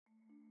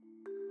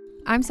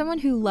I'm someone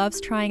who loves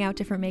trying out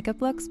different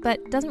makeup looks,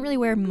 but doesn't really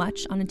wear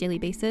much on a daily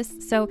basis,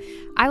 so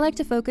I like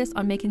to focus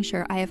on making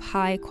sure I have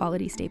high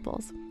quality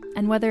staples.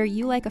 And whether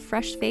you like a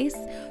fresh face,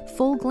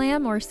 full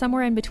glam, or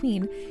somewhere in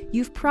between,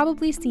 you've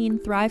probably seen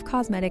Thrive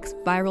Causemetics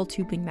Viral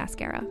Tubing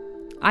Mascara.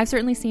 I've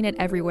certainly seen it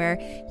everywhere.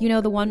 You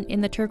know, the one in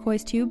the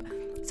turquoise tube?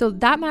 So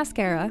that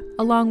mascara,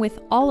 along with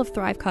all of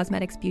Thrive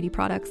Causemetics beauty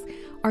products,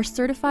 are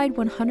certified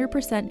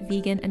 100%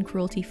 vegan and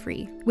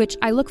cruelty-free, which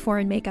I look for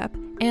in makeup,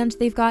 and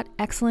they've got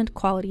excellent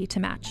quality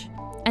to match.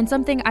 And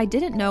something I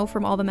didn't know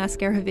from all the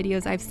mascara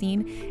videos I've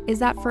seen is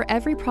that for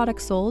every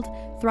product sold,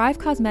 Thrive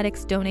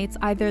Causemetics donates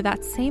either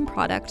that same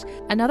product,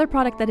 another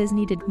product that is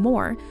needed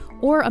more,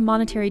 or a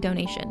monetary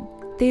donation.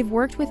 They've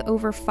worked with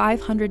over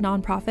 500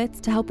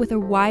 nonprofits to help with a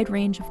wide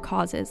range of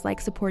causes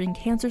like supporting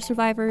cancer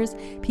survivors,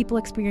 people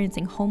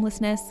experiencing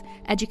homelessness,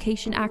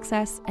 education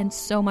access, and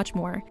so much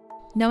more.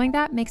 Knowing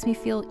that makes me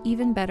feel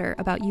even better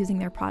about using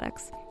their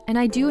products. And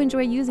I do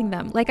enjoy using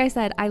them. Like I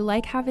said, I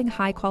like having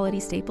high quality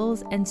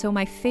staples, and so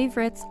my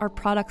favorites are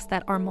products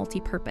that are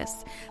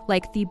multi-purpose,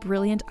 like the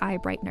Brilliant Eye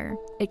Brightener.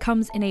 It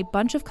comes in a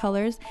bunch of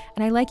colors,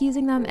 and I like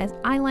using them as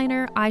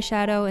eyeliner,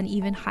 eyeshadow, and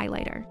even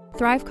highlighter.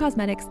 Thrive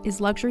Causemetics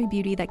is luxury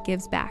beauty that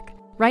gives back.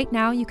 Right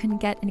now, you can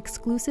get an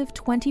exclusive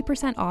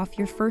 20% off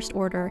your first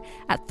order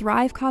at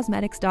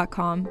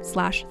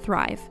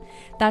thrivecausemetics.com/thrive.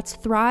 That's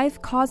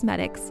Thrive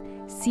Causemetics,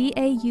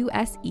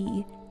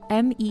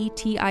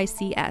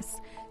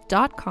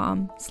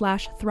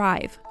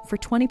 CAUSEMETICS.com/thrive for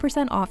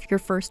 20% off your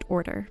first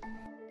order.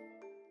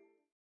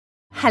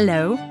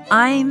 Hello,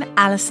 I'm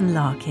Alison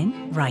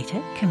Larkin,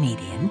 writer,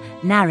 comedian,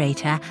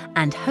 narrator,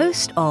 and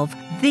host of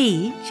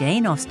the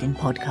Jane Austen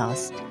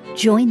podcast.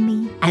 Join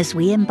me as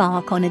we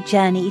embark on a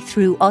journey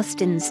through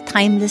Austen's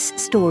timeless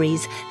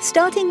stories,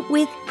 starting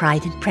with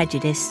Pride and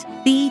Prejudice.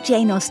 The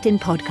Jane Austen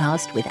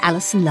podcast with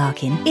Alison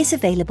Larkin is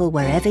available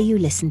wherever you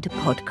listen to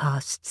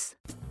podcasts.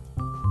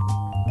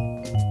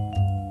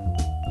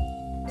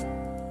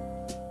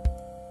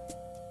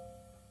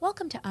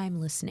 Welcome to I'm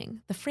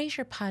Listening, the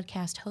Frasier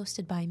podcast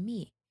hosted by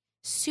me,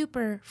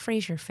 super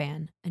Frasier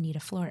fan Anita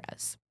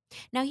Flores.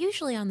 Now,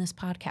 usually on this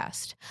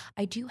podcast,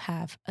 I do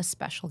have a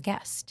special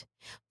guest,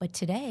 but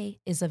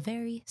today is a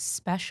very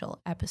special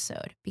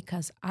episode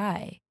because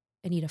I,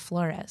 Anita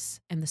Flores,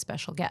 am the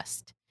special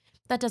guest.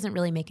 That doesn't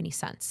really make any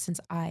sense since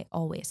I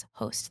always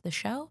host the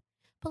show,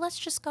 but let's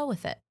just go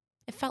with it.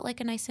 It felt like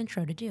a nice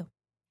intro to do.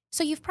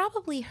 So you've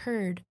probably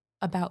heard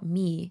about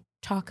me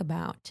talk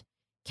about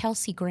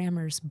Kelsey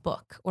Grammer's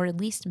book, or at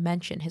least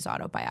mention his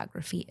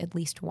autobiography at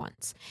least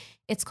once.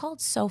 It's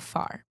called So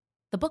Far.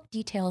 The book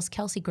details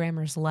Kelsey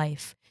Grammer's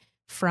life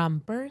from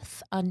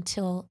birth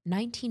until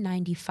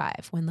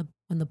 1995, when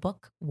the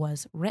book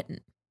was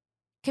written.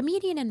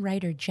 Comedian and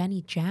writer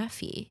Jenny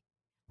Jaffe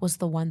was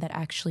the one that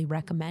actually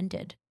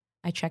recommended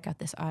I check out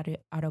this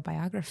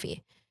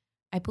autobiography.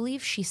 I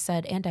believe she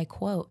said, and I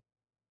quote,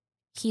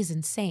 "He's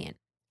insane,"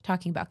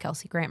 talking about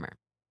Kelsey Grammer.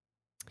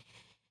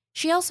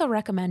 She also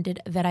recommended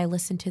that I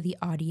listen to the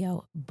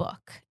audio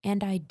book,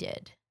 and I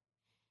did.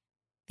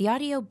 The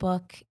audio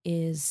book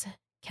is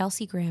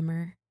Kelsey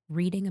Grammer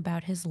reading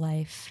about his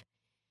life,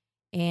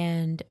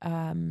 and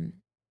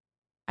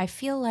I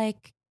feel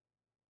like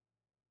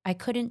I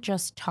couldn't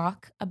just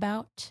talk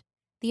about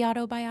the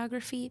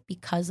autobiography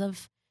because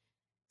of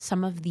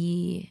some of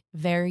the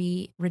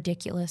very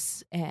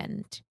ridiculous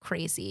and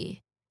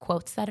crazy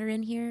quotes that are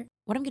in here.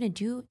 What I'm going to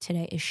do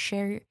today is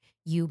share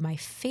you my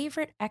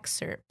favorite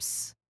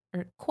excerpts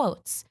or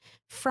quotes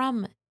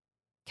from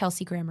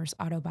Kelsey Grammer's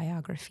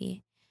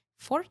autobiography.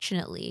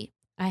 Fortunately,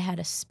 I had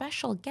a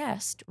special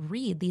guest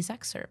read these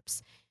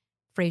excerpts,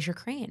 Frasier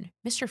Crane.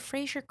 Mr.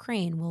 Frasier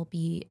Crane will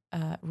be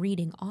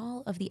reading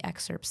all of the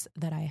excerpts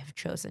that I have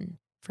chosen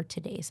for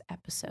today's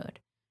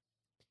episode.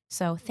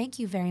 So thank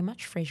you very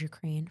much, Frasier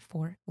Crane,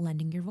 for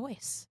lending your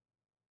voice.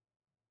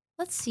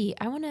 Let's see.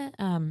 I want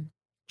to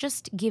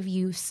just give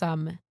you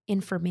some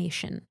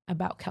information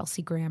about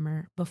Kelsey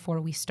Grammer before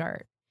we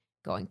start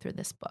going through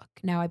this book.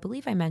 Now, I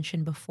believe I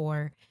mentioned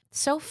before,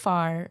 So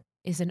Far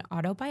is an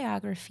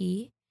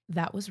autobiography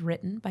that was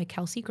written by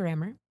Kelsey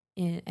Grammer,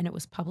 and it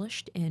was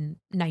published in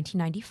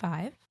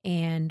 1995.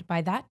 And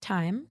by that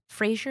time,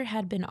 Frasier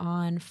had been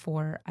on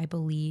for, I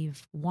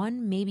believe,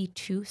 1, maybe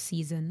 2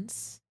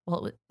 seasons.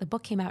 Well, the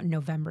book came out in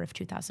November of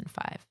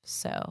 2005.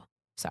 So,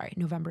 sorry,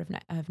 November of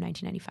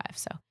 1995.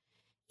 So,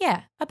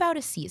 yeah, about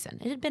a season.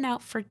 It had been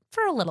out for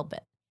a little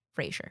bit,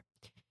 Frasier.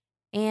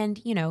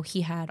 And, you know,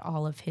 he had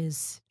all of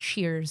his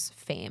Cheers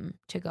fame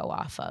to go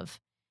off of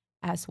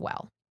as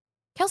well.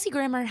 Kelsey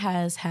Grammer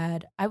has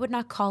had, I would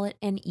not call it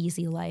an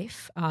easy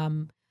life.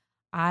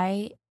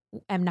 I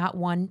am not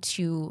one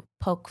to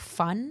poke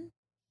fun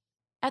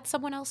at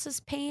someone else's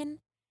pain.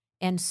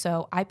 And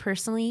so I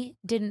personally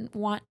didn't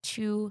want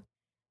to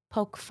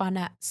poke fun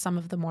at some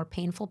of the more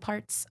painful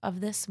parts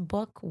of this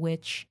book,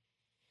 which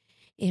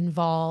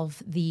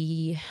involve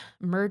the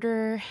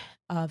murder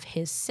of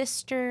his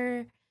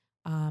sister,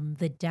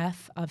 the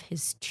death of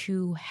his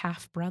 2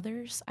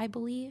 half-brothers, I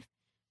believe.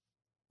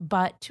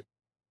 But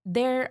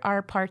there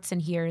are parts in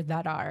here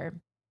that are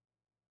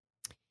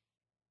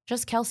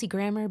just Kelsey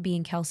Grammer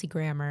being Kelsey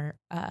Grammer,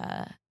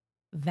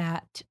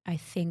 that I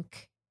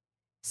think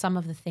some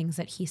of the things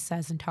that he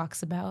says and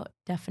talks about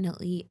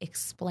definitely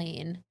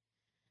explain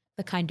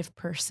the kind of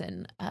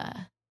person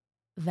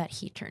that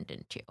he turned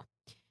into.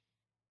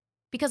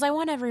 Because I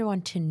want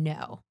everyone to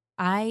know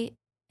I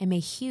am a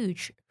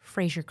huge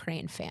Frasier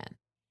Crane fan.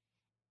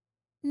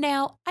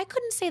 Now, I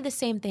couldn't say the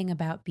same thing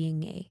about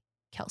being a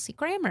Kelsey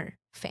Grammer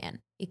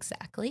fan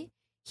exactly.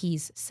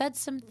 He's said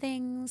some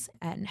things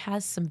and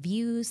has some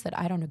views that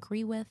I don't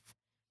agree with.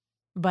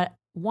 But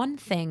one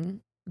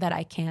thing that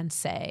I can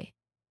say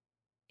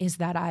is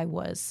that I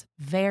was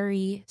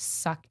very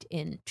sucked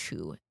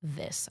into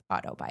this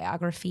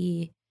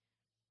autobiography.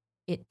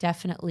 It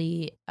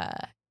definitely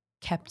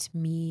kept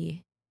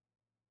me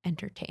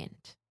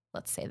entertained.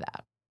 Let's say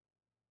that.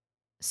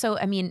 So,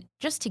 I mean,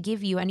 just to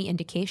give you any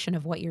indication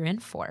of what you're in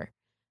for,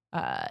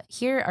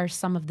 here are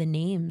some of the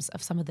names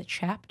of some of the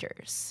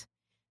chapters.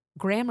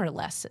 Grammar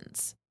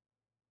lessons.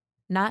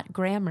 Not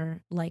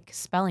grammar like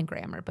spelling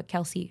grammar, but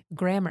Kelsey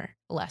Grammer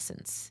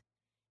lessons.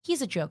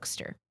 He's a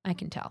jokester, I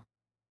can tell.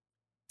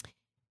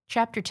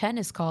 Chapter 10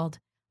 is called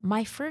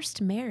My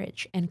First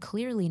Marriage and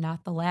Clearly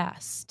Not the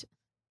Last.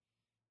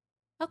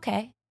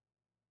 Okay.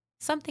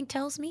 Something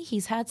tells me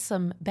he's had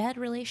some bad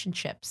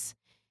relationships.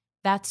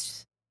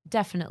 That's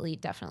definitely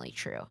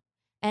true.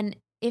 And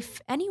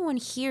if anyone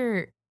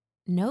here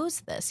knows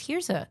this,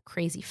 here's a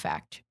crazy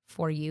fact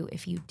for you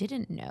if you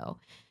didn't know.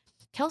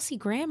 Kelsey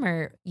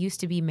Grammer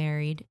used to be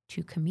married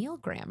to Camille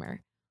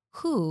Grammer,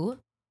 who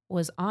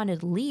was on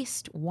at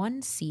least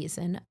one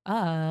season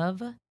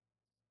of,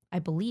 I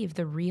believe,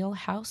 The Real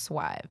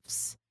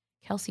Housewives.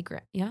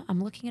 Yeah,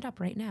 I'm looking it up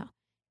right now.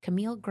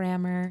 Camille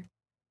Grammer,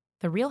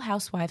 The Real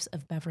Housewives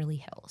of Beverly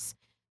Hills.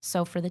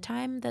 So for the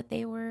time that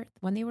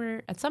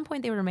at some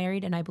point they were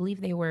married, and I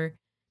believe they were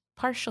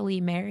partially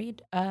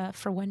married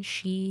for when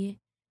she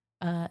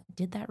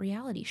did that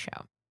reality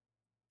show.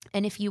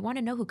 And if you want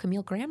to know who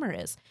Camille Grammer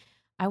is,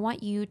 I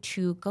want you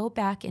to go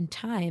back in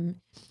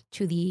time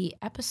to the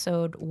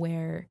episode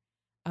where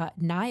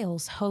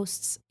Niles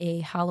hosts a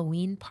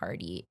Halloween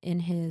party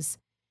in his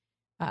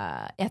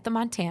at the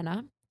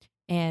Montana,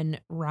 and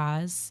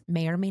Roz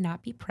may or may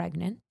not be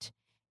pregnant,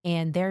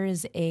 and there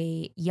is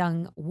a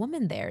young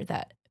woman there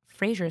that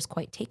Frasier is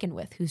quite taken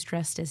with, who's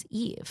dressed as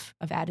Eve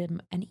of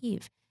Adam and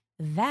Eve.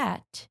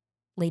 That,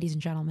 ladies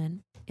and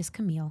gentlemen, is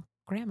Camille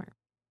Grammer.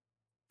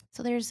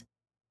 So there's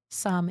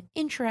some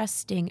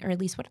interesting, or at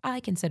least what I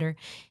consider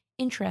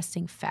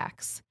interesting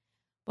facts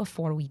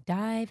before we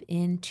dive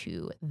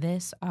into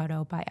this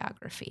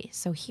autobiography.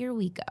 So here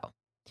we go.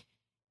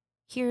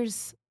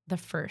 Here's the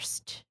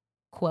first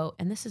quote,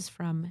 and this is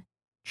from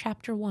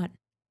chapter 1.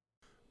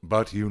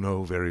 But you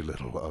know very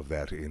little of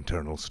that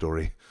internal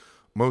story.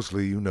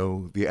 Mostly you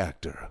know the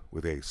actor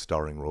with a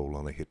starring role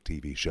on a hit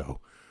TV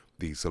show,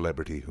 the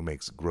celebrity who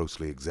makes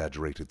grossly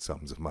exaggerated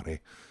sums of money.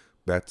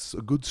 That's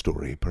a good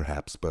story,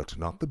 perhaps, but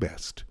not the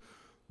best.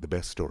 The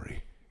best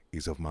story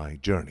is of my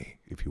journey,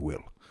 if you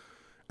will.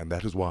 And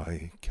that is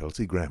why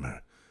Kelsey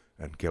Grammer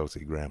and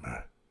Kelsey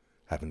Grammer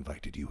have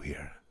invited you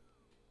here.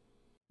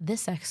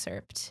 This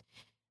excerpt,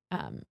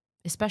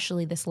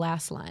 especially this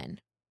last line,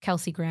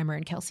 Kelsey Grammer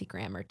and Kelsey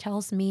Grammer,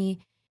 tells me,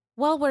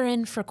 well, we're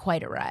in for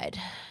quite a ride.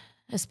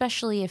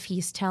 Especially if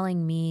he's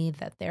telling me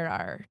that there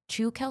are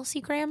two Kelsey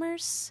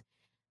Grammers.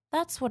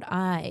 That's what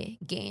I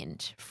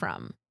gained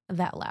from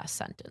that last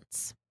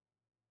sentence.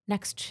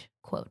 Next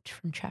quote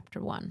from chapter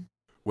 1.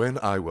 When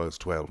I was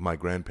 12, my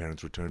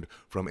grandparents returned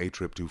from a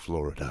trip to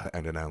Florida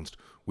and announced,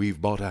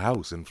 "We've bought a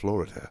house in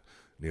Florida,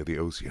 near the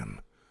ocean."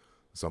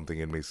 Something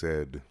in me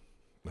said,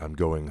 "I'm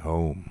going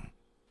home."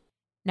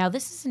 Now,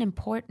 this is an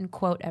important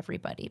quote,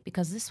 everybody,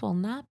 because this will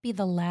not be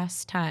the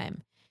last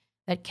time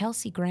that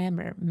Kelsey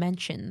Grammer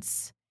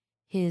mentions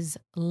his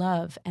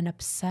love and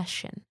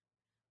obsession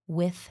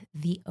with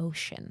the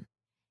ocean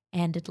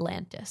and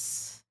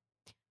Atlantis.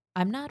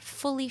 I'm not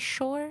fully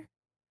sure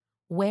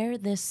where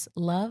this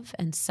love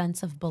and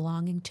sense of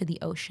belonging to the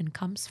ocean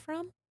comes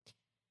from,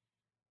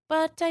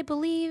 but I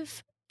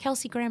believe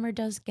Kelsey Grammer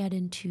does get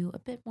into a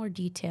bit more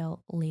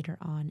detail later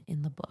on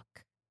in the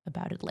book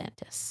about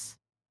Atlantis.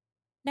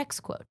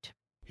 Next quote.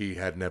 He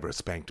had never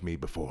spanked me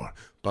before,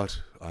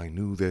 but I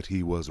knew that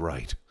he was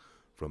right.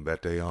 From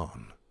that day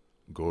on,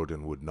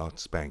 Gordon would not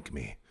spank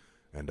me,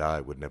 and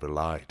I would never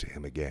lie to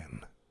him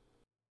again.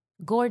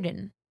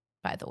 Gordon,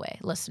 by the way,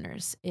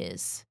 listeners,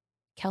 is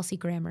Kelsey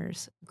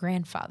Grammer's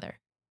grandfather,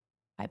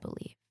 I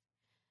believe.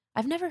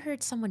 I've never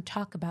heard someone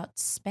talk about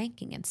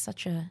spanking in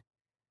such a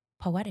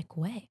poetic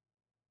way,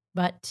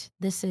 but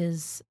this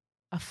is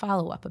a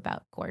follow-up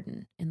about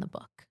Gordon in the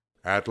book.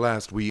 At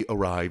last we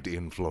arrived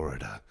in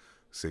Florida.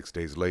 6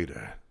 days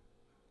later,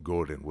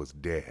 Gordon was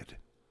dead.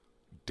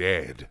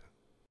 Dead.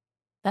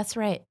 That's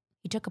right.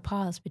 He took a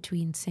pause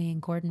between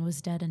saying Gordon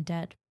was dead and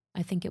dead.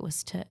 I think it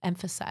was to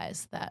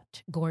emphasize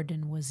that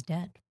Gordon was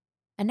dead.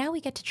 And now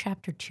we get to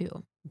chapter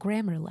 2,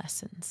 grammar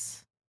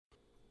lessons.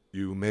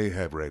 You may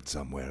have read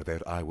somewhere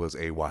that I was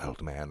a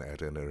wild man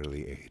at an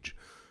early age.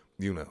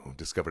 You know,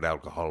 discovered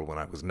alcohol when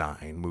I was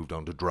 9, moved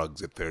on to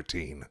drugs at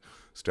 13.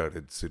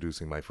 started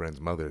seducing my friends'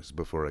 mothers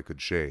before I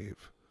could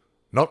shave.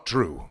 Not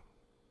true.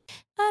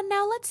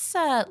 Now let's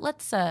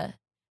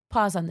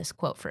pause on this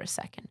quote for a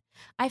second.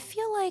 I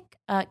feel like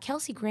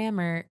Kelsey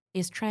Grammer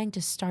is trying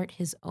to start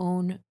his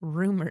own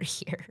rumor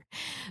here,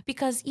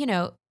 because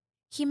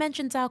he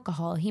mentions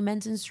alcohol, he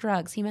mentions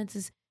drugs, he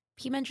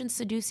mentions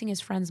seducing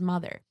his friend's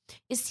mother.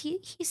 Is he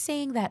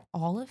saying that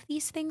all of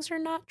these things are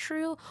not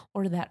true,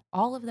 or that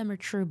all of them are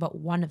true but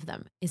one of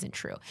them isn't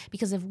true?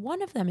 Because if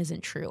one of them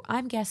isn't true,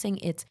 I'm guessing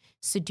it's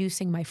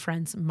seducing my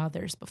friend's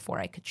mothers before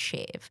I could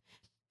shave.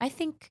 I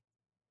think,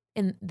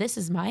 and this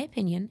is my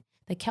opinion,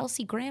 that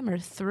Kelsey Grammer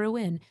threw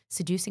in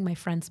seducing my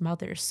friend's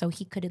mothers so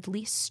he could at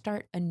least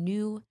start a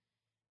new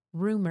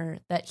rumor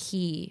that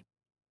he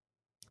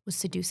was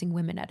seducing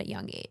women at a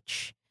young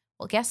age.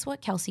 Well, guess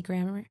what, Kelsey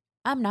Grammer?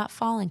 I'm not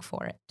falling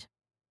for it.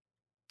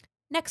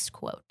 Next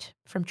quote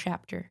from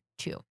chapter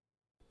 2.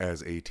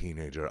 As a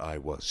teenager, I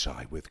was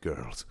shy with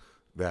girls.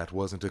 That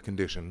wasn't a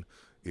condition,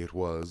 it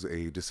was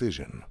a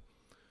decision.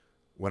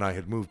 When I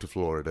had moved to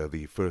Florida,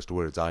 the first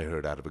words I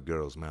heard out of a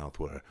girl's mouth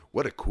were,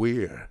 "What a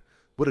queer!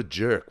 What a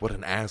jerk! What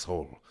an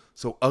asshole!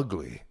 So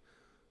ugly!"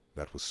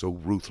 That was so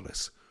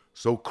ruthless,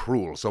 so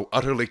cruel, so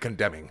utterly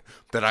condemning,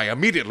 that I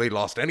immediately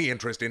lost any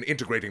interest in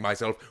integrating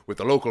myself with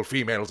the local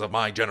females of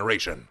my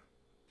generation.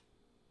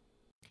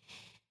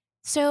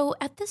 So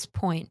at this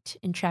point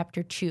in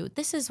chapter 2,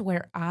 this is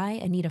where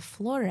Anita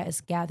Flores,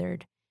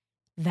 gathered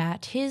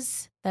that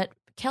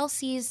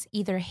Kelsey's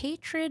either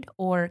hatred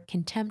or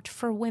contempt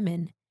for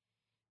women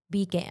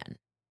began.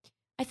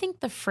 I think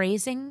the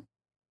phrasing,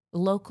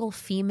 local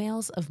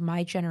females of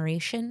my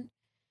generation,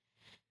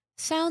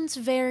 sounds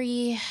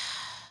very,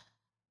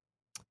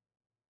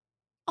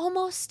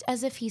 almost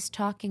as if he's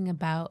talking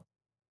about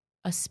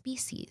a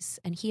species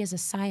and he is a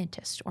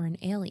scientist or an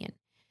alien,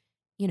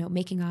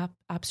 making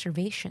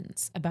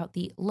observations about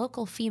the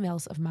local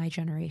females of my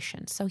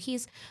generation. So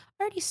he's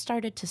already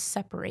started to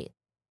separate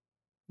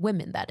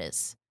women, that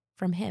is,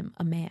 from him,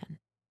 a man.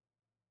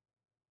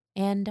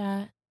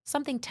 And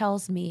something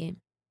tells me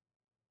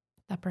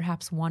that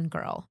perhaps one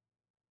girl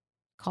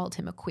called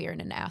him a queer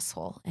and an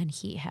asshole, and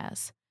he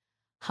has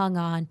hung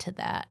on to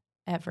that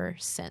ever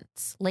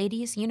since.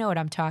 Ladies, you know what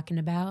I'm talking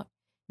about.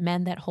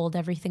 Men that hold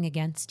everything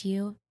against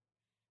you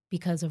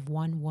because of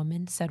one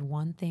woman said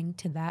one thing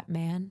to that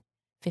man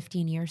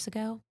 15 years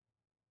ago.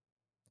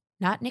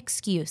 Not an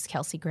excuse,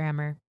 Kelsey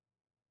Grammer,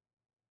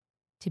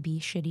 to be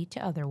shitty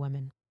to other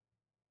women.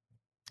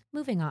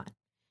 Moving on.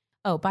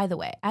 Oh, by the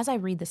way, as I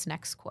read this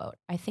next quote,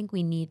 I think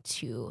we need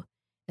to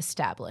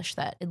establish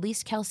that at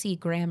least Kelsey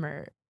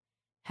Grammer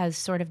has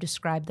sort of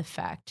described the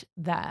fact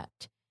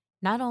that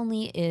not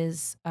only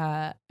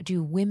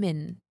do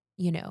women,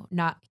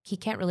 he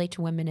can't relate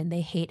to women and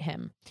they hate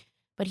him,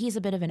 but he's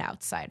a bit of an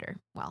outsider.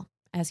 Well,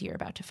 as you're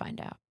about to find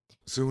out.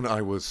 Soon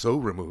I was so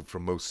removed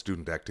from most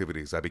student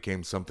activities I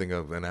became something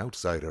of an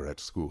outsider at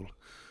school.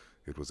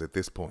 It was at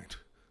this point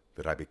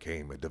that I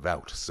became a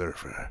devout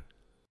surfer.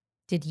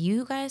 Did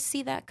you guys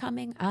see that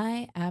coming?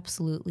 I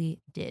absolutely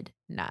did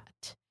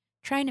not.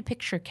 Trying to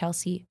picture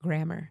Kelsey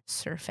Grammer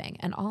surfing,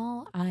 and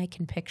all I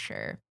can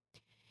picture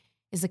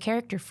is the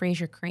character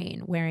Frasier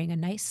Crane wearing a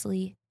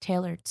nicely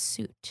tailored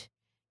suit,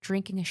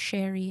 drinking a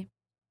sherry,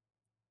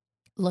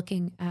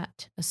 looking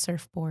at a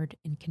surfboard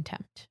in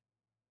contempt.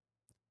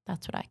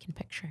 That's what I can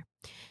picture.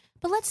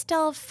 But let's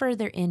delve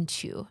further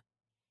into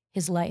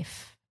his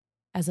life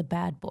as a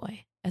bad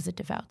boy, as a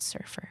devout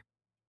surfer.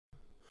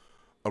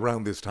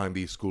 Around this time,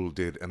 the school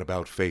did an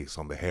about-face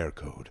on the hair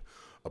code.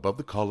 Above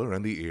the collar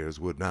and the ears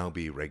would now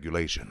be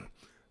regulation.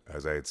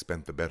 As I had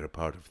spent the better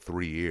part of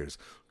 3 years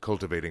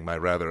cultivating my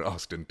rather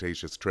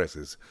ostentatious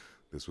tresses,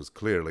 this was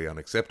clearly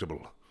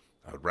unacceptable.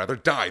 I would rather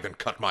die than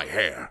cut my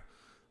hair.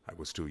 I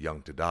was too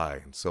young to die,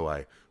 and so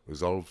I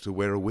resolved to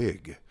wear a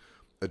wig.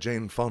 A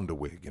Jane Fonda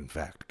wig, in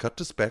fact, cut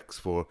to specs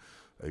for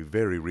a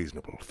very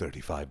reasonable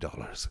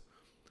 $35.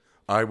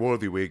 I wore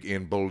the wig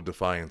in bold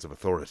defiance of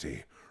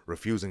authority,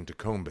 refusing to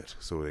comb it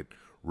so it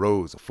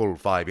rose a full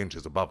 5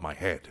 inches above my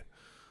head.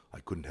 I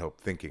couldn't help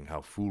thinking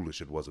how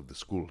foolish it was of the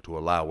school to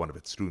allow one of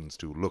its students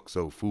to look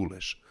so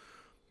foolish.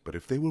 But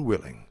if they were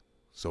willing,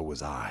 so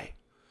was I.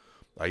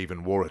 I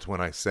even wore it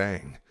when I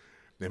sang,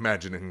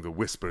 imagining the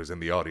whispers in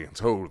the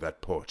audience. "Oh,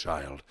 that poor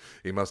child.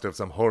 He must have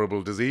some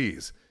horrible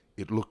disease."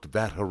 It looked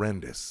that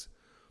horrendous.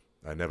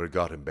 I never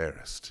got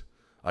embarrassed.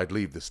 I'd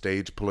leave the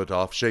stage, pull it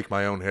off, shake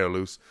my own hair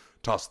loose,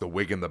 toss the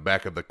wig in the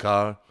back of the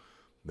car.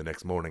 The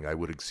next morning I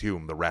would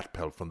exhume the rat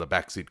pelt from the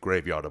backseat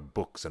graveyard of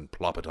books and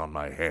plop it on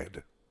my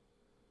head.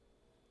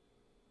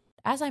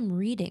 As I'm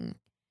reading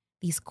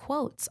these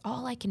quotes,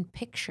 all I can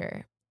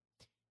picture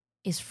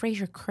is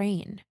Frasier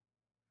Crane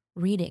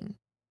reading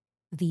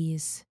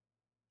these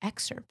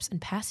excerpts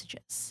and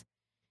passages.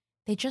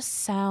 They just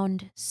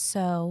sound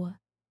so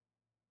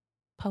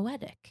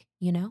poetic,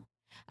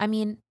 I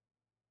mean,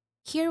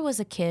 here was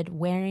a kid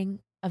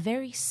wearing a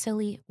very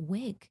silly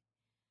wig,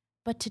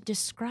 but to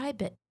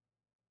describe it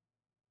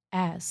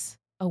as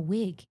a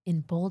wig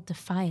in bold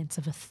defiance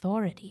of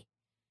authority,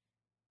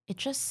 it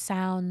just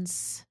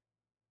sounds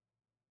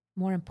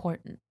more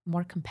important,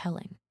 more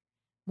compelling,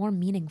 more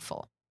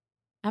meaningful.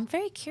 I'm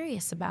very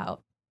curious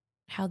about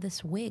how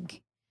this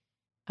wig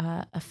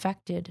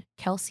affected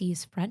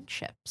Kelsey's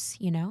friendships,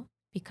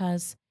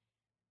 because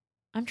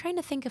I'm trying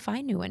to think if I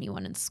knew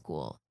anyone in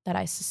school that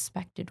I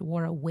suspected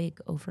wore a wig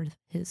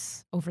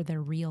over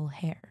their real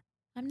hair.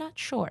 I'm not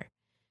sure,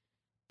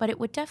 but it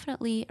would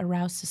definitely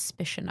arouse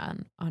suspicion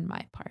on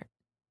my part.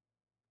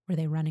 Were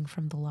they running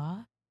from the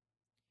law?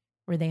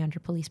 Were they under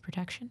police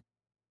protection?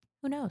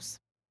 Who knows?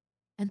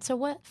 And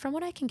so from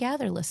what I can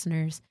gather,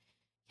 listeners,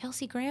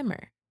 Kelsey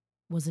Grammer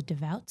was a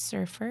devout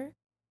surfer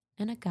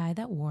and a guy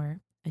that wore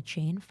a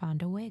Jane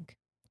Fonda wig.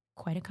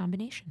 Quite a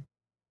combination.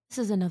 This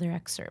is another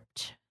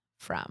excerpt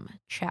from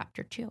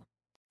Chapter 2.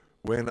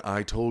 When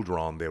I told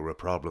Ron there were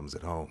problems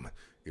at home,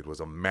 it was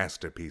a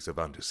masterpiece of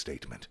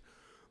understatement.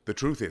 The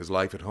truth is,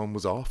 life at home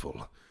was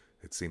awful.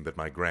 It seemed that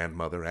my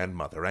grandmother and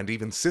mother, and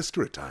even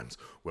sister at times,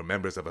 were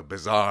members of a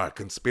bizarre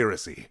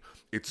conspiracy,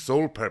 its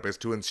sole purpose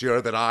to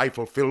ensure that I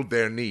fulfilled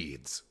their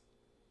needs.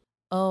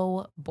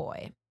 Oh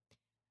boy.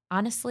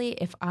 Honestly,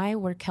 if I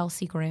were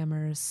Kelsey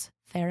Grammer's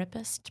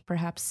therapist,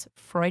 perhaps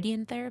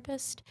Freudian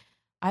therapist,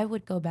 I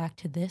would go back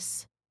to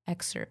this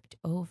excerpt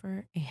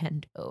over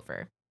and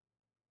over.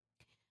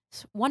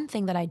 So one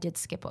thing that I did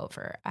skip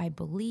over, I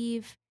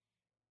believe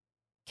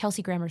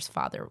Kelsey Grammer's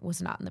father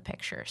was not in the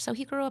picture, so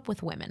he grew up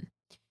with women.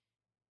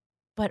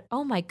 But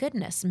oh my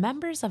goodness,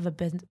 members of a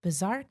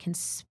bizarre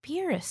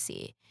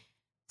conspiracy.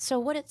 So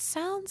what it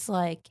sounds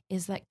like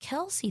is that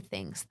Kelsey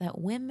thinks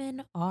that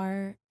women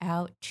are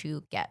out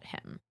to get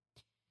him.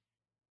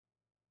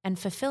 And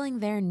fulfilling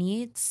their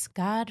needs,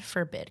 God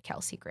forbid,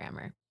 Kelsey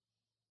Grammer.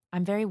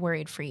 I'm very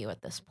worried for you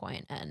at this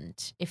point. And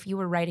if you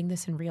were writing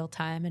this in real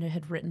time and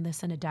had written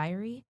this in a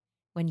diary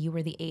when you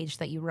were the age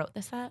that you wrote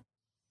this at,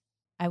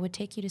 I would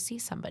take you to see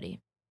somebody.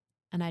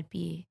 And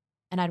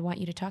I'd want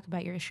you to talk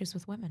about your issues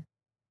with women.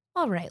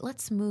 All right,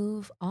 let's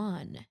move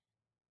on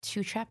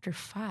to Chapter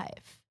 5.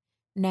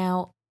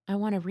 Now, I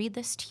want to read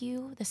this to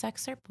you, this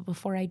excerpt, but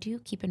before I do,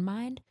 keep in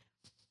mind,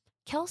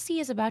 Kelsey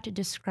is about to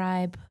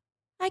describe,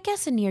 I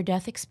guess, a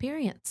near-death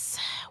experience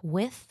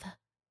with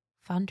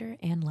thunder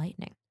and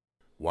lightning.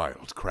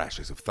 Wild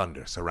crashes of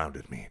thunder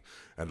surrounded me,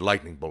 and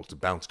lightning bolts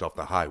bounced off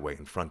the highway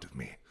in front of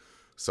me.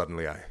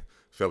 Suddenly, I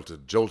felt a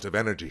jolt of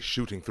energy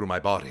shooting through my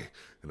body,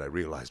 and I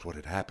realized what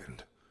had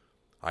happened.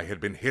 I had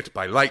been hit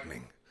by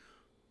lightning,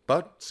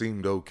 but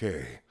seemed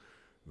okay.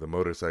 The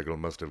motorcycle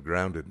must have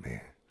grounded me,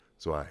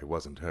 so I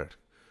wasn't hurt.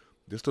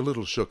 Just a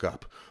little shook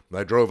up,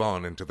 I drove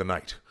on into the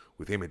night,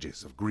 with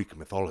images of Greek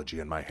mythology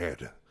in my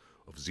head,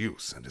 of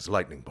Zeus and his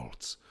lightning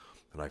bolts,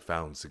 and I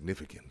found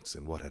significance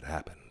in what had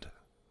happened.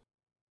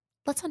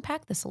 Let's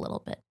unpack this a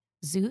little bit.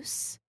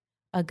 Zeus,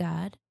 a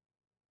god.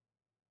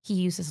 He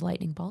uses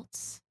lightning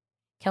bolts.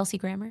 Kelsey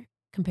Grammer,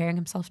 comparing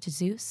himself to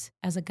Zeus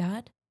as a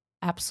god?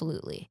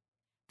 Absolutely.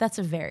 That's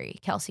a very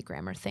Kelsey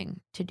Grammer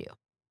thing to do.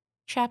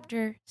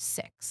 Chapter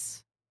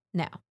 6.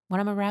 Now, what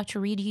I'm about to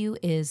read you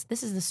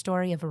this is the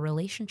story of a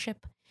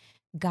relationship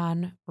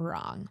gone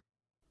wrong.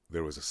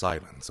 There was a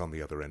silence on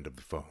the other end of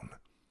the phone.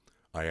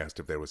 I asked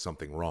if there was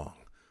something wrong.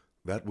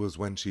 That was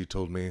when she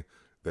told me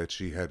that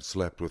she had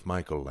slept with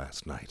Michael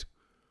last night.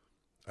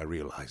 I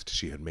realized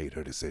she had made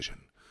her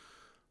decision.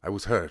 I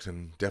was hurt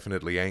and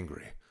definitely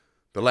angry.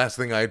 The last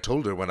thing I had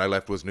told her when I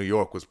left was New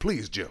York was,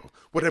 "Please, Jill,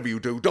 whatever you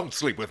do, don't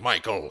sleep with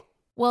Michael."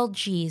 Well,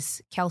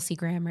 geez, Kelsey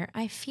Grammer,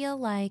 I feel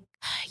like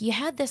you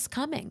had this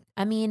coming.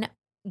 I mean,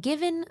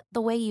 given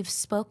the way you've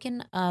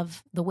spoken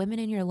of the women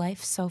in your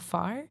life so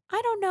far,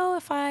 I don't know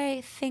if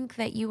I think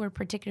that you were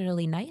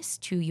particularly nice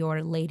to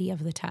your lady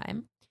of the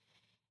time.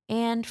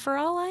 And for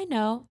all I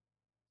know,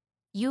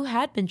 you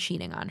had been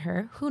cheating on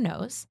her, who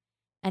knows?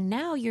 And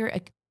now you're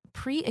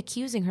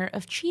pre-accusing her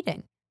of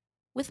cheating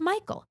with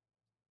Michael.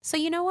 So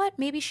you know what?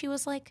 Maybe she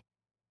was like,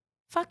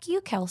 fuck you,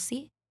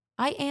 Kelsey.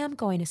 I am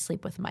going to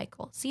sleep with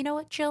Michael. So you know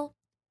what, Jill?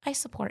 I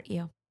support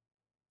you.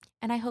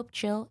 And I hope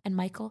Jill and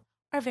Michael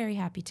are very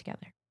happy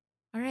together.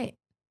 All right.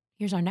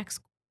 Here's our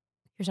next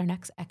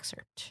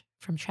excerpt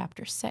from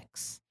Chapter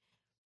 6.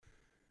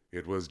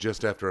 It was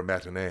just after a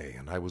matinee,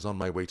 and I was on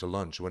my way to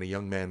lunch when a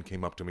young man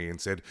came up to me and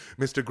said,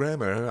 "Mr.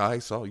 Grammer, I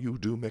saw you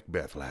do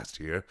Macbeth last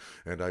year,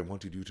 and I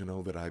wanted you to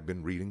know that I've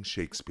been reading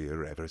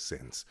Shakespeare ever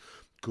since.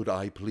 Could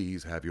I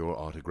please have your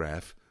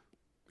autograph?"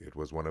 It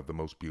was one of the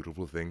most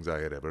beautiful things I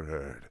had ever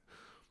heard.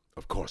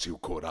 "Of course you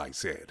could," I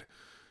said,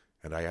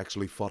 and I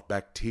actually fought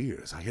back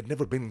tears. I had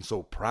never been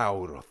so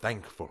proud or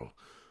thankful.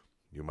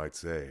 You might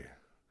say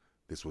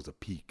this was a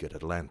peek at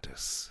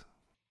Atlantis.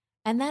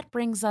 And that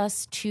brings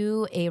us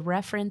to a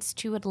reference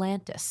to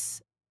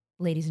Atlantis,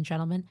 ladies and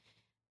gentlemen.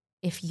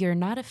 If you're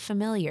not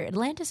familiar,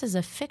 Atlantis is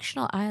a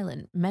fictional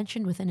island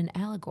mentioned within an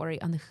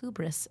allegory on the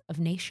hubris of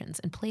nations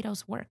in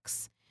Plato's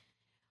works,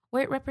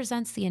 where it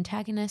represents the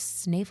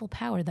antagonist's naval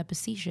power that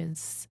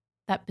besieges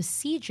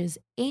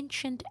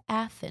ancient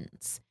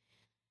Athens,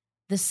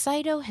 the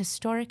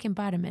pseudo-historic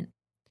embodiment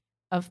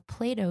of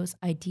Plato's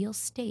ideal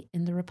state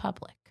in the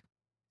Republic.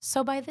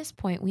 So by this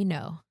point, we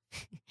know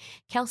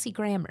Kelsey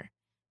Grammer,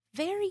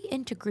 very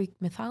into Greek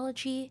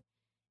mythology,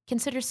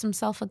 considers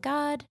himself a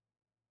god,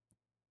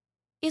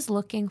 is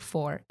looking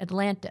for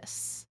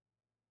Atlantis.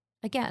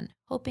 Again,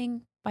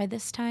 hoping by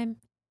this time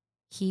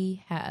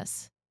he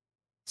has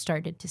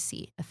started to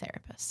see a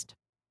therapist.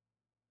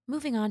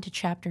 Moving on to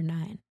chapter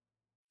 9.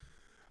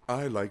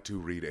 I like to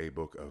read a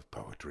book of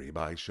poetry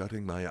by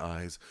shutting my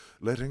eyes,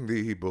 letting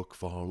the book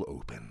fall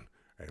open,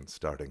 and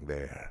starting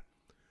there.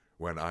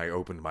 When I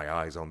opened my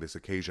eyes on this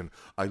occasion,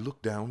 I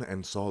looked down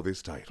and saw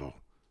this title,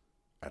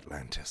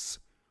 Atlantis.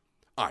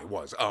 I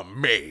was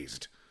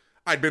amazed.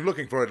 I'd been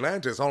looking for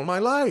Atlantis all my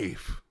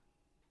life.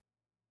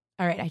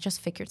 All right, I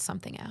just figured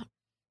something out.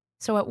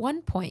 So at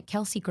one point,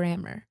 Kelsey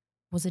Grammer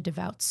was a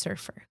devout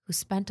surfer who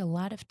spent a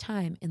lot of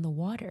time in the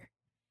water.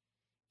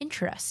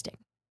 Interesting.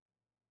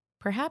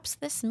 Perhaps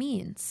this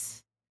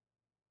means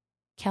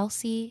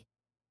Kelsey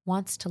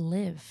wants to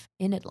live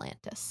in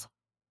Atlantis.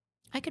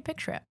 I could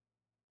picture it.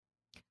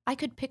 I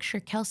could picture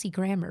Kelsey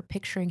Grammer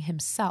picturing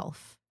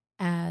himself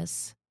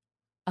as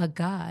a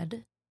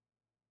god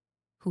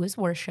who is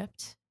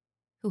worshipped,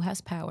 who has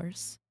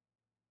powers,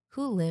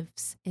 who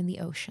lives in the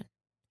ocean.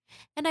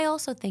 And I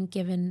also think,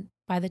 given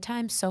by the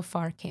time So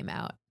Far came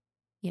out,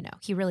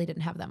 he really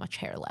didn't have that much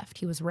hair left.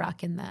 He was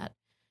rocking that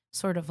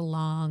sort of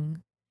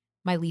long,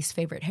 my least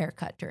favorite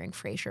haircut during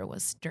Frasier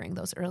was during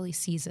those early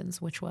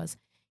seasons, which was,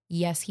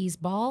 yes, he's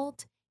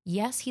bald.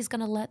 Yes, he's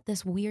going to let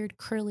this weird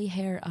curly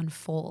hair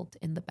unfold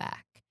in the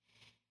back.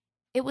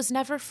 It was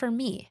never for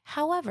me.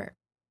 However,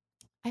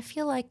 I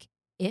feel like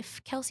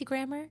if Kelsey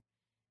Grammer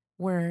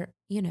were,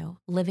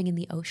 living in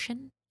the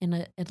ocean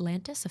in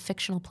Atlantis, a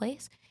fictional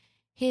place,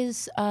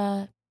 his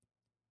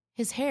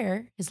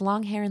hair, his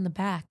long hair in the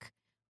back,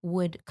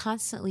 would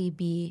constantly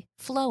be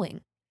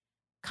flowing,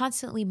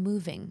 constantly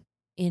moving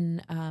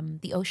in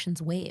the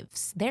ocean's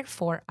waves.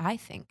 Therefore, I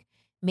think,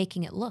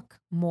 making it look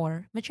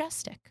more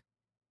majestic.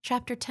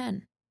 Chapter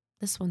 10.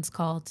 This one's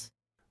called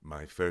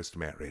My First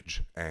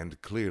Marriage,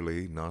 and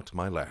clearly not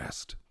my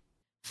last.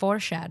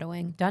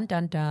 Foreshadowing. Dun,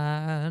 dun,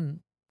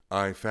 dun.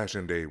 I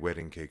fashioned a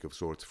wedding cake of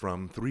sorts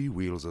from 3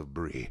 wheels of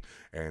brie,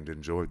 and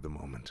enjoyed the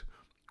moment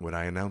when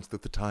I announced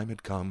that the time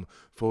had come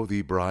for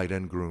the bride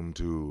and groom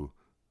to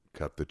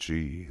cut the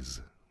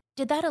cheese.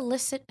 Did that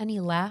elicit any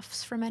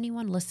laughs from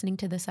anyone listening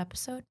to this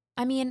episode?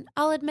 I mean,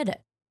 I'll admit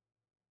it.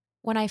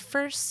 When I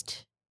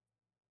first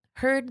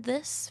heard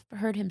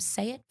him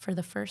say it for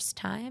the first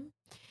time,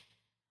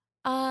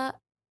 I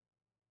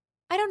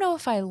don't know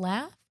if I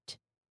laughed,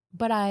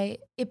 but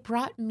it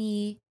brought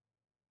me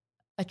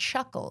a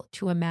chuckle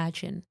to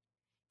imagine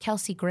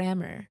Kelsey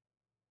Grammer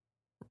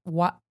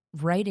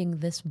writing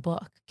this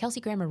book.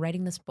 Kelsey Grammer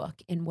writing this book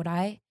in what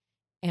I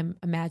am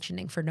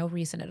imagining for no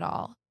reason at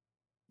all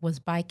was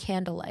by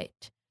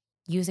candlelight,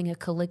 using a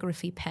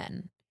calligraphy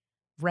pen,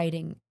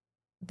 writing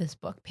this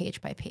book page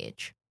by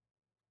page.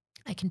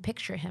 I can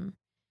picture him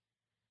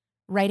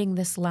writing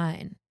this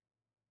line,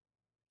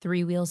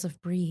 3 wheels of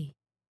brie,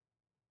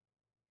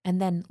 and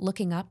then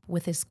looking up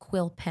with his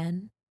quill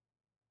pen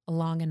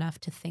long enough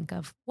to think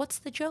of, what's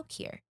the joke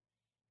here?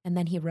 And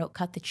then he wrote,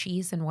 cut the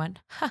cheese, and went,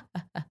 ha,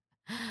 ha, ha.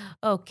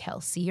 Oh,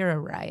 Kelsey, you're a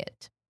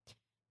riot.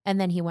 And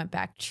then he went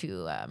back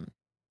to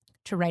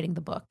writing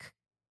the book,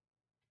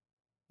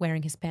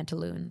 wearing his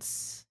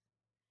pantaloons.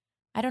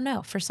 I don't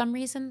know. For some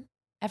reason,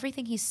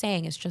 everything he's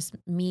saying is just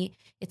me.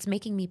 It's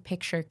making me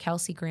picture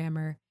Kelsey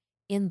Grammer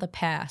in the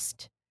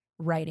past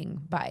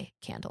writing by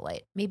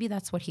candlelight. Maybe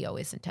that's what he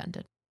always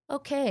intended.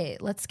 Okay,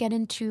 let's get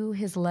into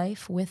his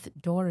life with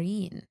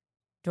Doreen.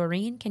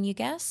 Doreen, can you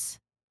guess?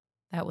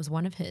 That was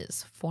one of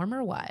his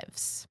former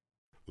wives.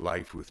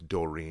 Life with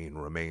Doreen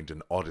remained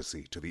an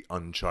odyssey to the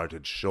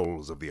uncharted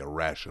shoals of the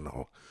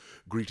irrational.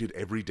 Greeted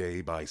every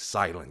day by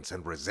silence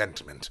and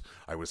resentment,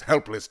 I was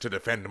helpless to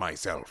defend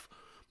myself.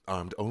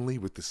 Armed only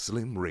with the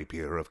slim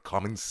rapier of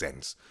common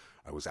sense,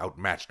 I was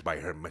outmatched by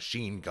her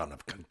machine gun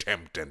of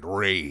contempt and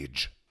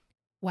rage.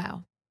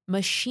 Wow.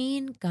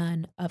 Machine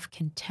gun of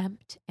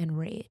contempt and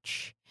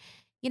rage.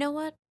 You know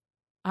what?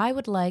 I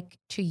would like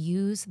to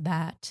use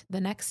that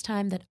the next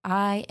time that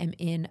I am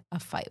in a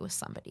fight with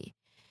somebody,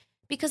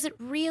 because it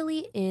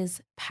really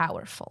is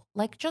powerful.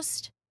 Like,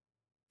 just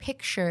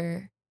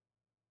picture,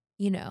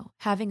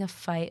 having a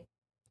fight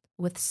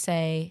with,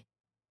 say,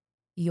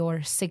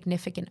 your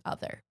significant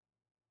other,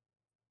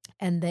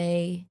 and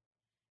they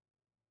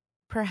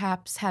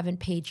perhaps haven't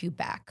paid you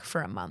back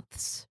for a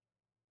month's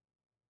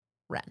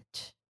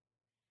rent.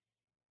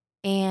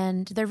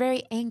 And they're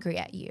very angry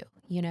at you,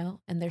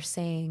 and they're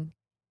saying,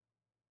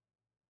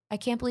 I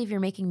can't believe you're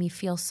making me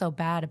feel so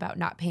bad about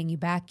not paying you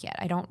back yet.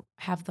 I don't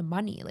have the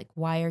money. Like,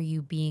 why are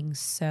you being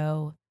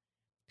so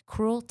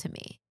cruel to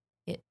me?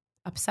 It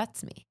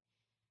upsets me.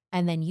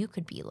 And then you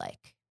could be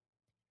like,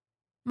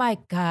 my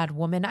God,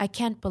 woman, I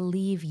can't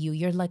believe you.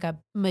 You're like a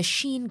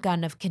machine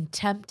gun of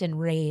contempt and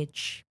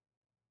rage.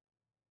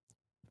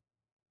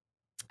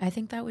 I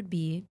think that would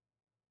be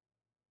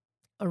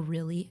a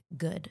really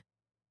good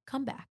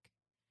comeback.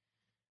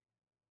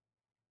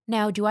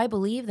 Now, do I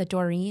believe that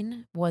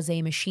Doreen was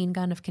a machine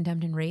gun of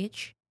contempt and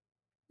rage?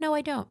 No,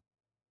 I don't.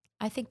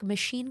 I think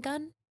machine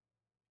gun,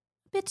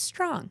 a bit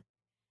strong.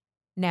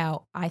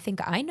 Now, I think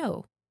I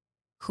know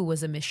who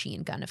was a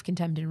machine gun of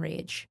contempt and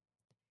rage.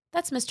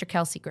 That's Mr.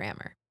 Kelsey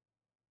Grammer.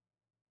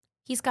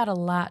 He's got a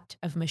lot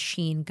of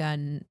machine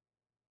gun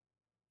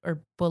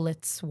or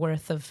bullets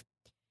worth of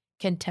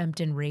contempt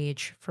and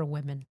rage for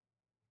women.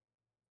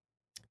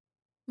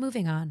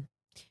 Moving on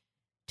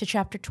to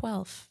chapter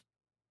 12.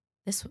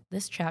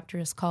 This chapter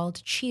is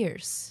called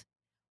Cheers,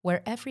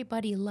 where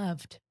everybody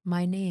loved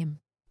my name.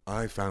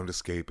 I found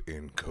escape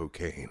in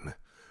cocaine.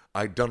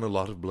 I'd done a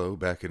lot of blow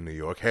back in New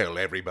York. Hell,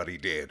 everybody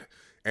did.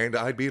 And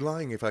I'd be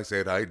lying if I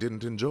said I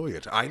didn't enjoy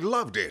it. I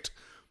loved it.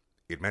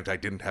 It meant I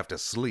didn't have to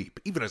sleep,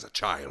 even as a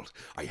child.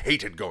 I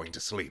hated going to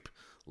sleep.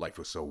 Life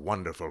was so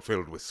wonderful,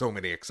 filled with so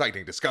many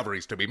exciting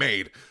discoveries to be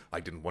made.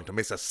 I didn't want to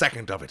miss a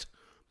second of it.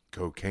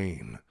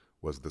 Cocaine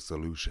was the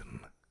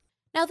solution.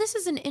 Now, this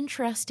is an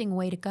interesting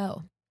way to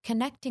go,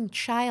 connecting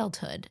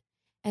childhood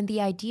and the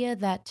idea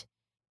that,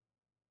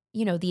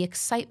 you know, the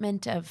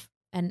excitement of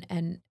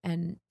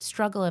and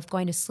struggle of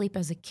going to sleep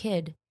as a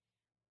kid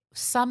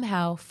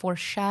somehow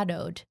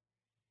foreshadowed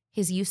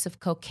his use of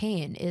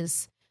cocaine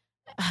is,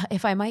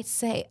 if I might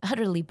say,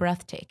 utterly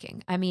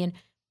breathtaking. I mean,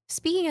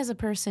 speaking as a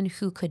person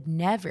who could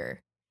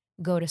never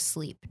go to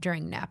sleep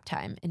during nap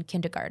time in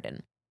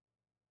kindergarten,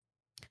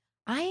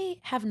 I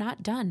have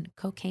not done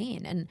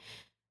cocaine, and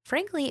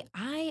frankly,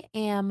 I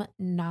am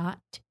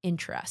not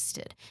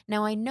interested.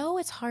 Now, I know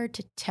it's hard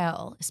to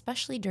tell,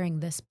 especially during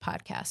this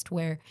podcast,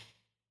 where,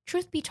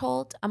 truth be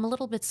told, I'm a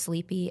little bit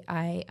sleepy.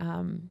 I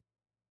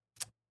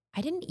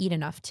didn't eat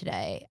enough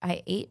today.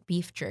 I ate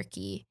beef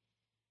jerky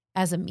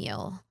as a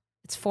meal.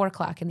 It's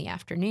 4:00 in the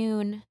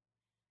afternoon.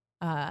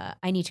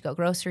 I need to go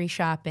grocery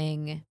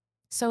shopping.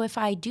 So if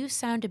I do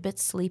sound a bit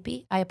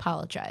sleepy, I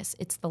apologize.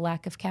 It's the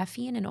lack of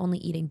caffeine and only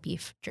eating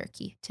beef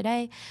jerky.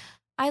 Today,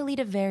 I lead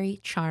a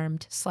very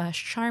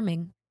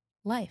charmed/charming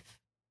life.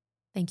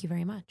 Thank you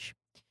very much.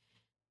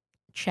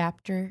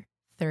 Chapter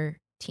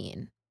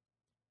 13.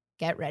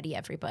 Get ready,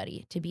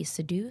 everybody, to be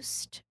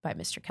seduced by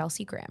Mr.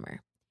 Kelsey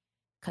Grammer,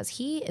 because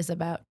he is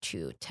about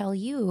to tell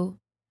you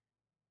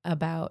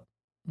about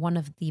one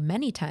of the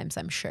many times,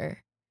 I'm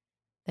sure,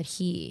 that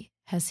he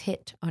has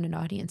hit on an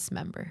audience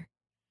member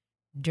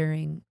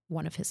during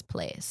one of his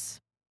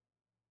plays.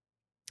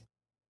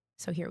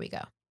 So here we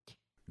go.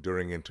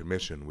 During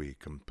intermission, we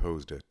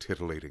composed a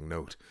titillating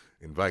note,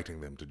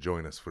 inviting them to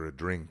join us for a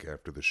drink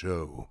after the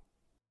show.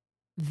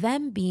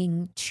 Them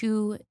being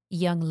two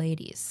young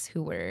ladies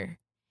who were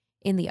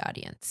in the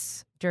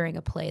audience during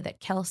a play that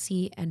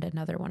Kelsey and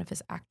another one of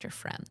his actor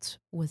friends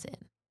was in.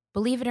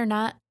 Believe it or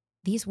not,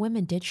 these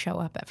women did show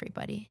up,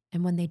 everybody.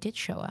 And when they did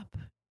show up,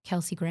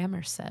 Kelsey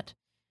Grammer said,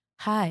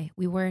 "Hi,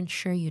 we weren't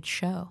sure you'd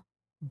show.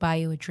 Buy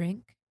you a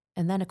drink?"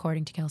 And then,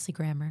 according to Kelsey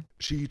Grammer,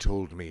 She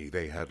told me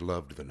they had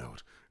loved the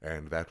note,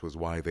 and that was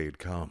why they'd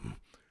come.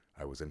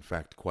 I was in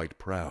fact quite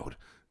proud,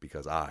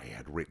 because I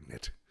had written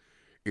it.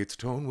 Its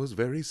tone was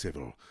very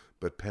civil,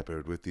 but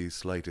peppered with the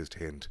slightest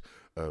hint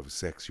of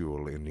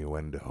sexual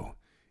innuendo.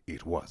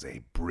 It was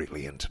a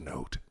brilliant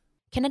note.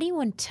 can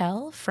anyone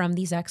tell from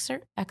these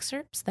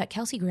excerpts that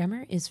Kelsey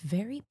Grammer is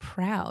very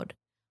proud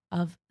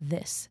of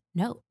this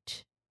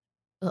note?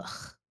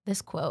 Ugh,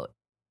 this quote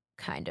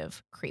kind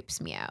of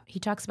creeps me out. He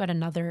talks about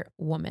another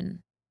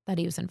woman that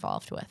he was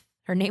involved with.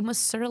 Her name was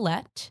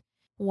Sirlette.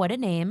 What a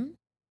name.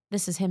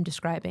 This is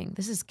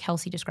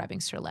Kelsey describing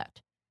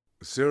Sirlette.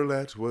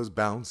 Sirlette was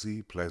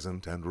bouncy,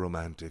 pleasant, and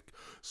romantic.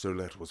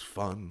 Sirlette was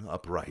fun,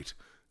 upright,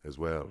 as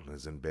well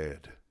as in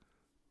bed.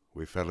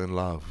 We fell in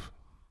love.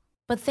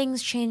 But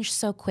things changed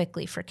so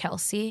quickly for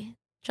Kelsey.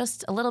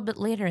 Just a little bit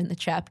later in the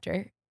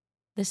chapter,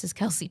 this is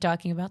Kelsey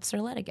talking about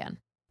Sirlette again.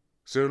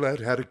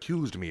 Sirlette had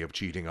accused me of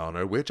cheating on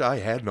her, which I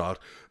had not,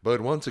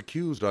 but once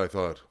accused, I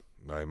thought,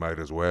 I might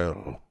as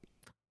well.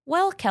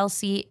 Well,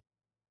 Kelsey,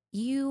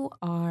 you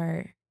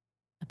are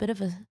a bit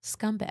of a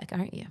scumbag,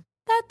 aren't you?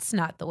 That's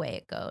not the way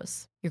it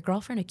goes. Your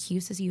girlfriend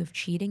accuses you of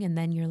cheating, and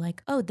then you're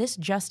like, oh, this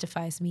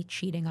justifies me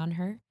cheating on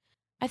her.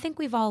 I think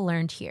we've all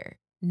learned here.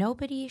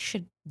 Nobody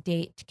should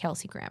date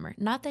Kelsey Grammer.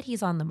 Not that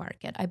he's on the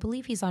market. I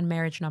believe he's on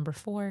marriage number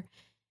 4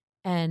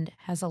 and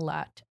has a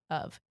lot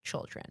of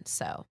children.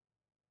 So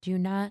do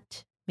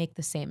not make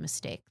the same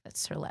mistake that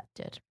Sirlette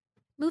did.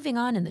 Moving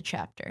on in the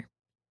chapter.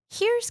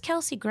 Here's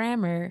Kelsey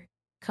Grammer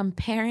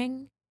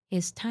comparing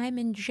his time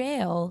in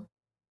jail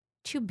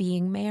to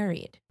being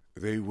married.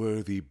 They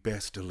were the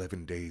best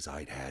 11 days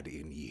I'd had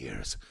in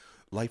years.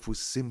 Life was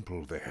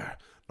simple there,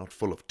 not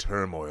full of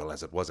turmoil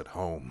as it was at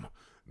home.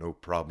 No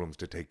problems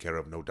to take care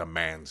of, no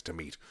demands to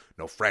meet,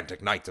 no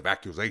frantic nights of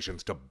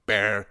accusations to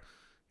bear.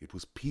 It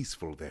was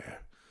peaceful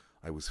there.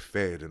 I was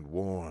fed and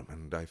warm,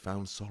 and I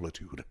found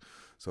solitude,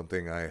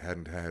 something I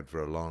hadn't had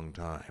for a long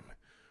time.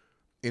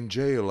 In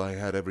jail I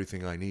had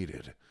everything I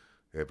needed,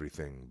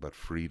 everything but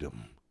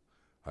freedom.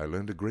 I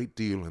learned a great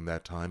deal in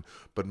that time,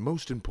 but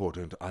most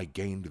important, I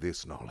gained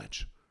this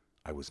knowledge.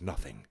 I was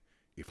nothing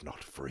if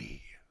not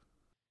free.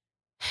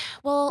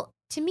 Well,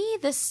 to me,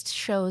 this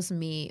shows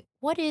me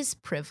what is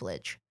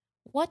privilege.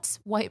 What's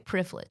white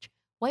privilege?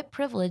 White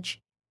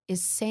privilege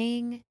is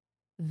saying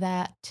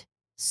that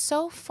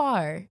so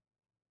far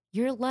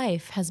your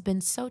life has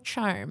been so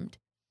charmed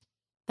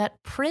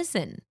that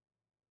prison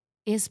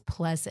is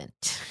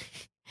pleasant.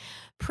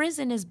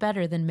 Prison is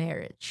better than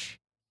marriage.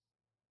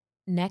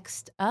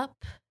 Next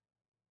up,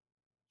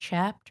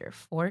 chapter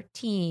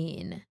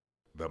 14.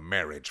 The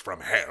marriage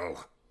from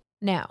hell.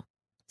 Now,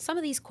 some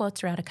of these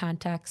quotes are out of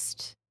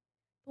context.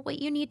 But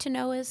what you need to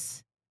know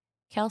is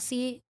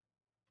Kelsey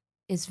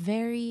is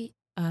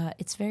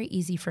it's very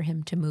easy for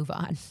him to move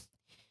on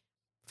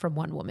from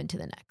one woman to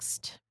the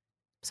next.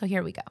 So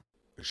here we go.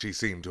 She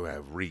seemed to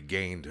have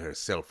regained her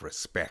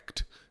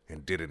self-respect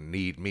and didn't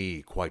need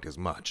me quite as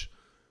much.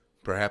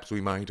 Perhaps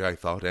we might, I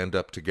thought, end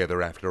up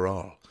together after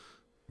all.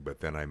 But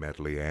then I met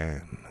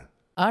Leanne.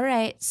 All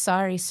right.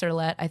 Sorry,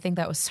 Sirlette. I think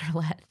that was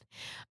Sirlette.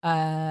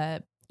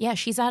 Yeah,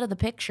 she's out of the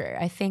picture.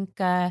 I think,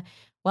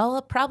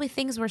 probably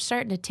things were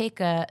starting to take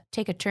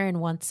a turn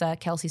once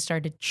Kelsey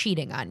started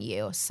cheating on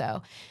you.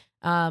 So,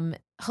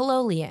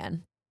 hello,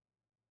 Leanne.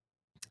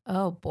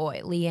 Oh,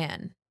 boy,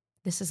 Leanne.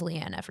 This is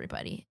Leanne,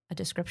 everybody. A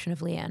description of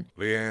Leanne.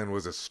 Leanne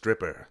was a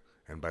stripper,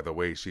 and by the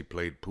way she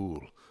played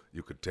pool,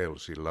 you could tell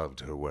she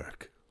loved her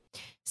work.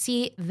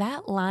 See,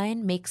 that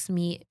line makes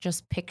me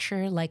just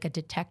picture like a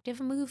detective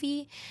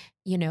movie,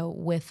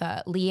 with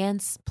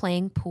Leanne's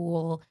playing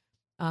pool.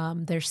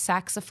 There's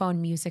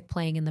saxophone music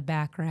playing in the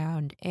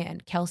background,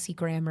 and Kelsey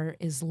Grammer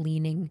is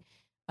leaning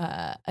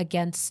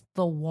against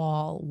the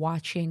wall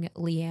watching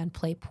Leanne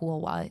play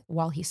pool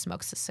while he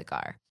smokes a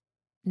cigar.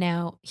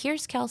 Now,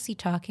 here's Kelsey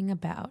talking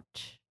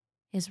about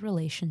his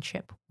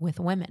relationship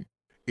with women.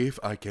 If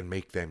I can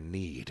make them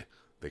need,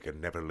 they can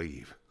never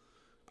leave.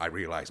 I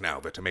realize now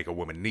that to make a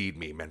woman need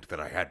me meant that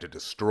I had to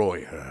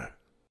destroy her.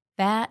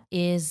 That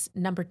is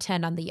number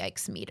 10 on the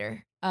yikes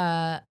meter.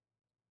 Well,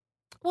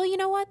 you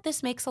know what?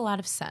 This makes a lot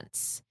of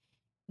sense,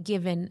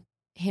 given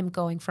him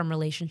going from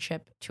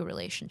relationship to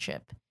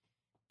relationship.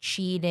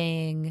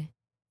 Cheating.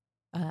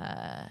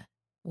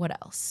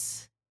 What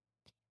else?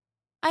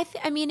 I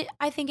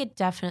think it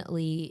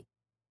definitely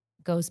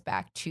goes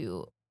back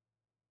to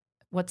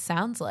what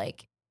sounds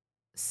like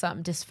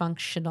something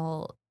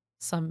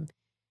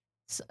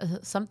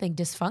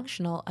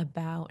dysfunctional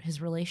about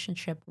his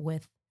relationship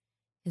with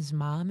his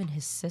mom and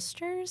his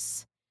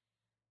sisters.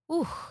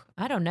 Ooh,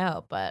 I don't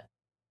know, but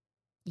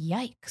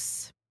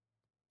yikes.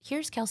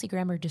 Here's Kelsey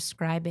Grammer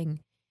describing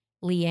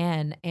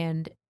Leanne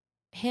and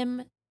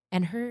him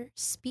and her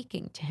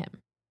speaking to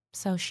him.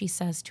 So she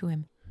says to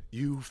him,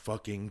 "You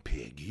fucking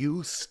pig,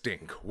 you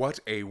stink. What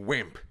a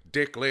wimp.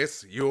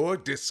 Dickless, you're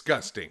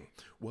disgusting.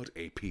 What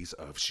a piece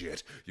of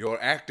shit.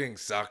 Your acting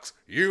sucks.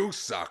 You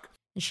suck."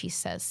 And she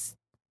says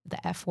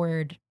the F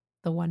word,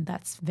 the one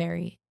that's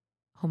very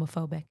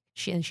homophobic.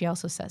 She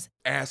also says,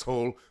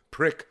 "Asshole,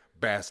 prick,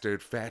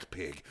 bastard, fat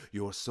pig.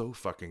 You're so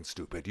fucking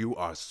stupid. You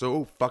are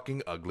so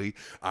fucking ugly.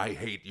 I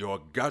hate your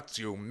guts.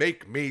 You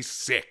make me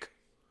sick."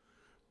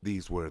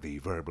 These were the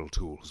verbal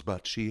tools,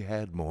 but she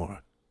had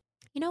more.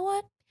 You know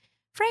what?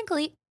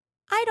 Frankly,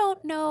 I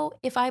don't know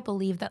if I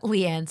believe that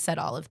Leanne said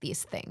all of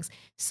these things.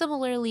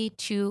 Similarly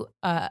to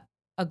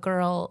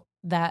girls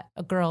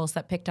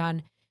that picked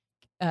on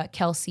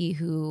Kelsey,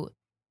 who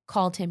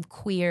called him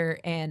queer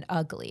and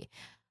ugly.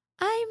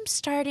 I'm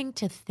starting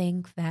to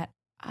think that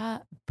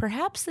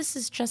perhaps this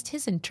is just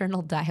his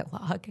internal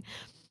dialogue,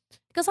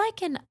 because I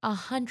can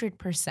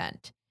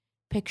 100%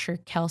 picture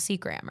Kelsey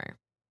Grammer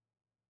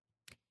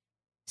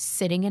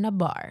sitting in a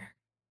bar,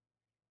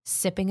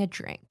 sipping a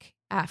drink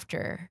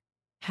after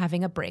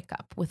having a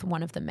breakup with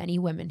one of the many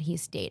women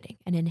he's dating.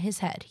 And in his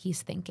head,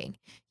 he's thinking,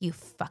 "You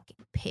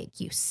fucking pig,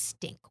 you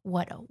stink.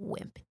 What a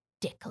wimp.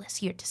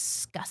 Dickless. You're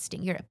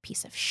disgusting. You're a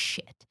piece of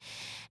shit."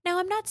 Now,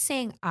 I'm not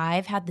saying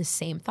I've had the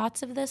same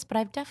thoughts of this, but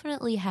I've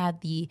definitely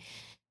had the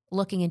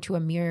looking into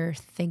a mirror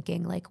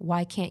thinking, like,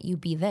 why can't you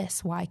be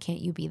this? Why can't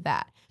you be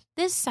that?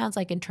 This sounds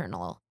like an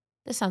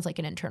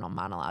internal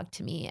monologue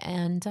to me.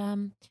 And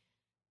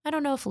I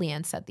don't know if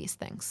Leanne said these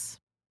things.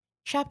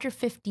 Chapter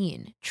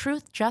 15,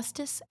 Truth,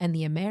 Justice, and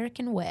the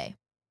American Way.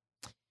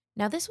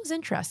 Now, this was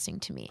interesting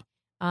to me.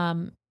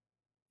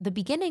 The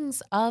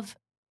beginnings of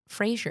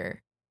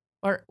Frasier,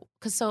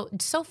 because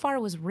so far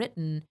it was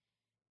written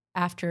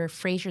after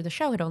Frasier, the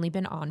show, had only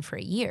been on for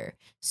a year.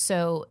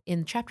 So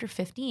in chapter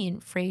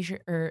 15,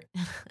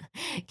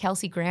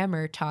 Kelsey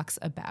Grammer talks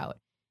about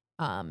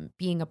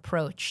being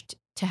approached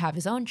to have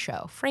his own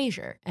show,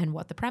 Frasier, and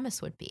what the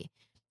premise would be.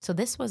 So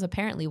this was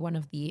apparently one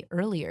of the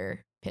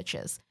earlier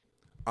pitches.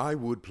 "I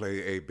would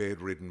play a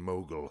bedridden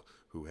mogul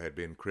who had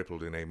been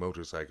crippled in a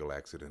motorcycle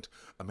accident,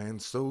 a man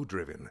so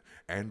driven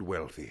and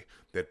wealthy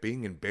that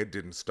being in bed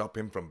didn't stop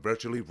him from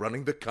virtually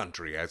running the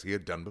country as he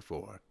had done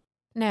before."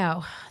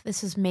 Now,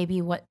 this is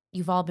maybe what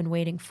you've all been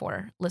waiting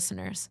for,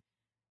 listeners.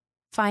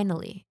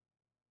 Finally,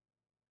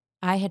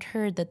 I had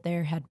heard that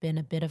there had been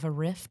a bit of a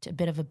rift, a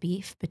bit of a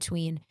beef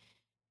between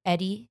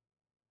Eddie,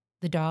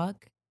 the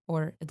dog,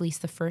 or at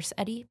least the first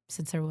Eddie,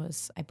 since there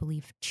was, I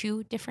believe,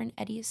 2 different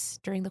Eddies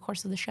during the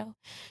course of the show.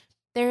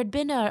 There had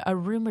been a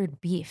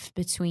rumored beef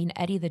between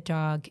Eddie the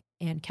dog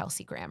and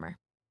Kelsey Grammer.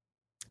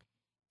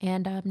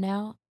 And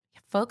now,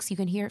 folks, you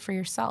can hear it for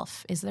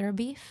yourself. Is there a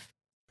beef?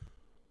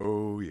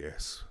 Oh,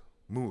 yes.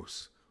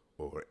 Moose,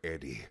 or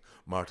Eddie,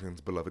 Martin's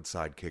beloved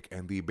sidekick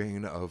and the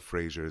bane of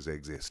Frasier's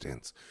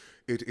existence.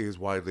 It is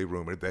widely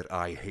rumored that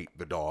I hate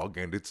the dog,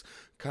 and it's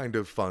kind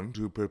of fun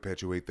to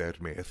perpetuate that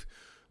myth.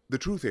 The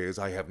truth is,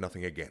 I have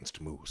nothing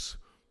against Moose.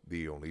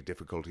 The only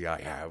difficulty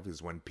I have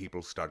is when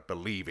people start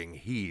believing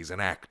he's an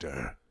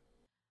actor.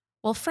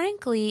 Well,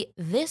 frankly,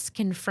 this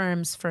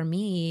confirms for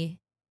me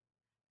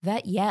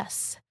that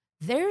yes,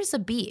 there's a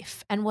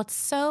beef. And what's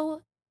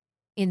so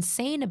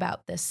insane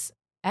about this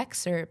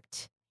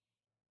excerpt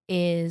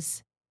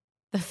is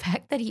the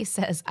fact that he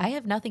says, I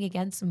have nothing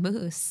against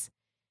Moose,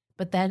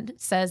 but then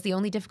says the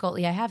only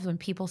difficulty I have is when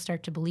people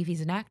start to believe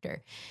he's an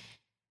actor.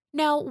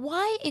 Now,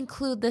 why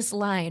include this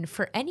line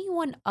for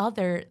anyone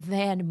other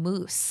than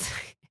Moose?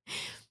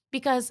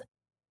 Because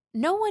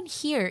no one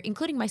here,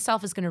 including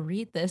myself, is going to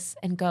read this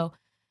and go,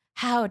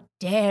 how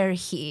dare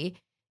he,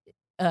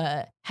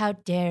 say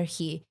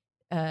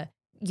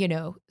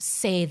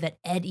that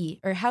Eddie,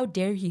 or how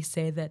dare he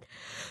say that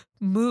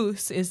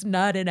Moose is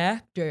not an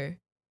actor.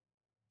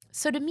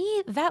 So to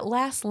me, that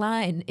last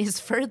line is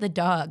for the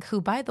dog,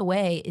 who, by the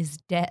way, is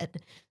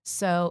dead.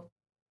 So,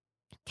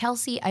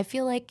 Kelsey, I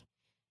feel like,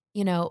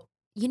 you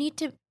need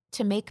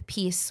to make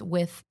peace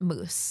with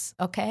Moose,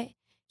 okay?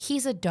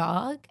 He's a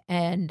dog,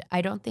 and I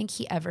don't think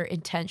he ever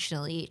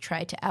intentionally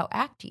tried to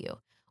outact you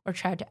or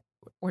tried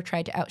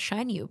to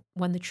outshine you,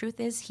 when the truth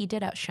is he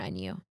did outshine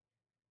you.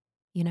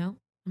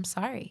 I'm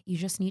sorry. You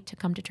just need to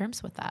come to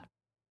terms with that.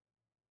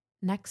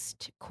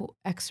 Next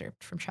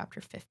excerpt from chapter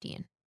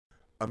 15.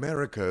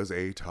 America's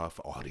a tough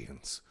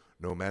audience.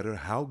 No matter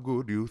how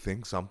good you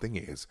think something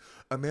is,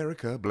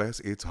 America,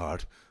 bless its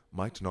heart,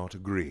 might not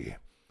agree.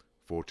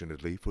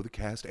 Fortunately for the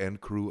cast and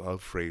crew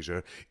of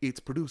Frasier, its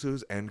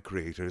producers and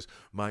creators,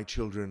 my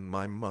children,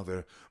 my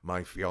mother,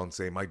 my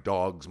fiancé, my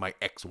dogs, my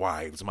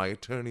ex-wives, my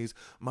attorneys,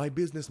 my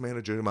business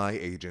manager, my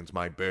agents,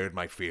 my bird,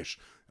 my fish,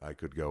 I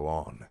could go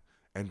on.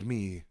 And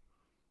me,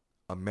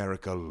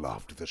 America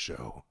loved the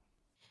show.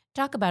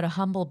 Talk about a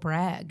humble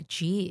brag.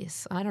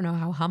 Jeez, I don't know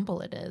how humble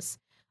it is.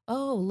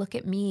 Oh, look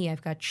at me.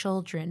 I've got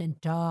children and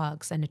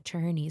dogs and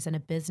attorneys and a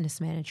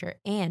business manager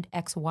and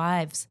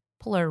ex-wives,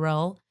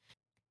 plural.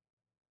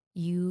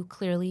 You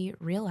clearly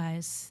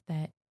realize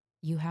that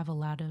you have a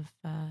lot of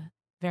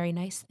very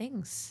nice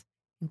things,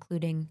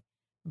 including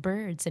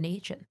birds and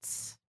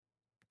agents.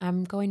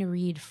 I'm going to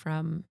read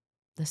from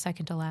the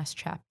second to last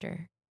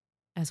chapter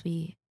as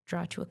we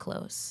draw to a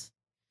close.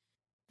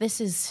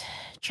 This is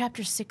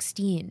chapter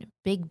 16,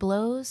 Big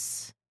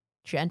Blows,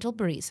 Gentle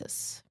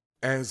Breezes.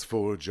 As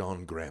for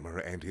John Grammer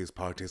and his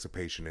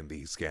participation in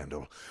the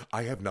scandal,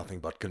 I have nothing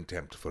but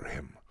contempt for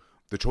him.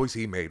 The choice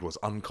he made was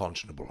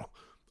unconscionable.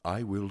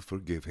 I will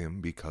forgive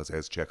him because,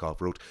 as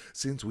Chekhov wrote,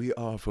 since we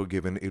are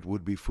forgiven, it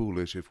would be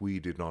foolish if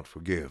we did not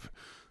forgive.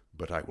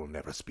 But I will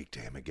never speak to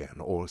him again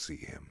or see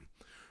him.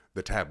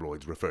 The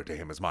tabloids refer to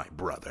him as my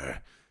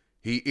brother.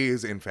 He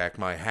is, in fact,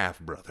 my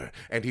half-brother,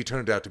 and he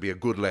turned out to be a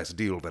good less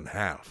deal than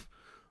half.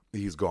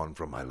 He's gone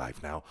from my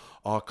life now.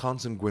 Our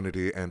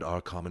consanguinity and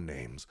our common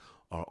names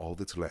are all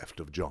that's left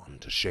of John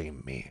to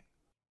shame me.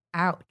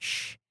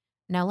 Ouch.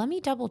 Now let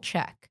me double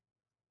check.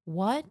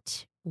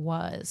 What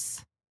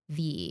was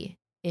the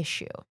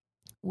issue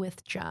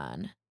with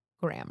John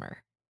Grammer?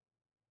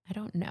 I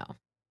don't know.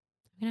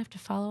 I'm going to have to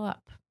follow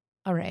up.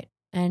 All right.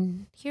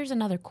 And here's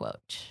another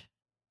quote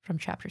from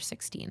chapter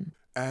 16.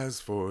 As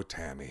for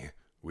Tammy,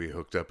 we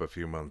hooked up a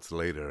few months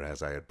later,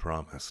 as I had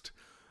promised.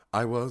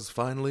 I was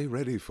finally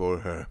ready for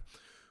her.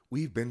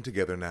 We've been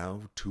together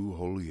now 2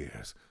 whole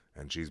years,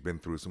 and she's been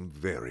through some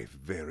very,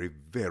 very,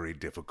 very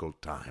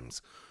difficult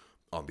times.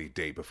 On the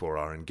day before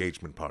our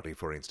engagement party,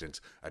 for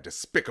instance, a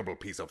despicable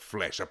piece of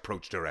flesh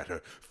approached her at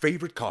her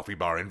favorite coffee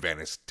bar in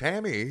Venice.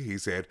 Tammy, he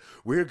said,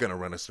 we're going to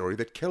run a story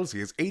that Kelsey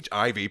is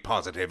HIV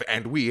positive,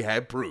 and we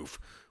have proof.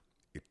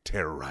 It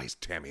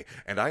terrorized Tammy,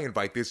 and I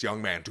invite this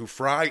young man to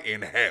fry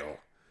in hell.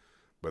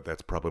 But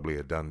that's probably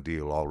a done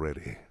deal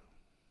already.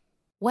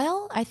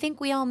 Well, I think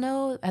we all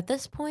know at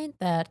this point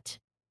that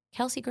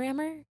Kelsey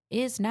Grammer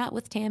is not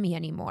with Tammy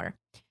anymore.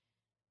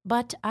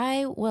 But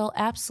I will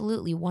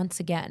absolutely, once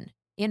again,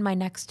 in my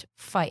next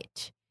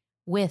fight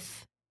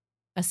with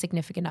a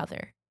significant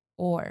other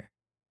or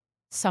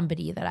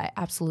somebody that I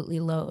absolutely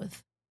loathe,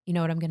 you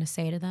know what I'm going to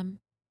say to them?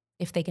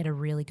 If they get a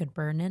really good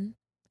burn in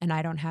and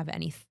I don't have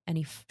any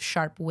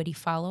sharp, witty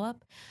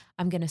follow-up,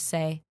 I'm going to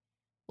say,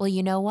 well,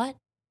 you know what?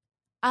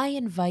 I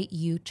invite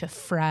you to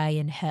fry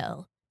in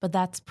hell, but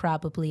that's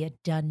probably a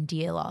done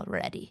deal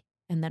already,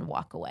 and then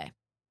walk away.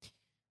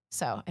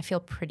 So I feel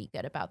pretty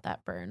good about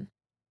that burn.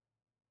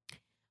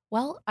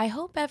 Well, I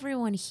hope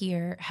everyone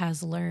here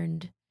has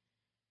learned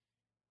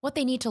what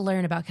they need to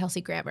learn about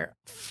Kelsey Grammer.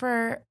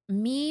 For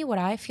me, what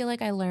I feel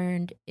like I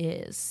learned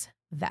is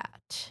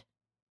that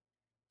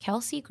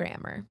Kelsey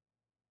Grammer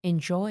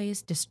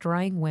enjoys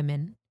destroying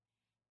women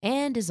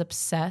and is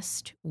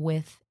obsessed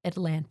with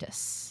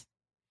Atlantis.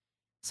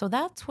 So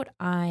that's what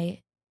I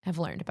have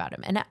learned about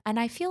him. And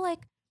I feel like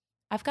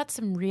I've got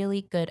some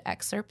really good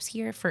excerpts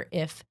here for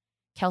if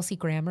Kelsey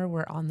Grammer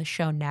were on the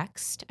show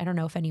next. I don't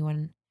know if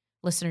anyone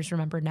listeners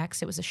remember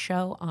Next, it was a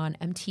show on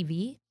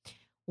MTV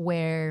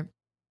where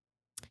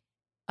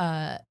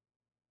five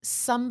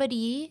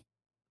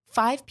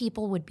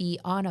people would be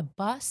on a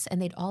bus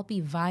and they'd all be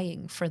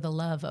vying for the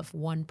love of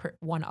one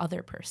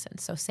other person.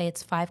 So say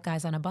it's 5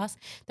 guys on a bus,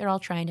 they're all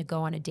trying to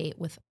go on a date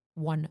with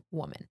one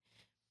woman.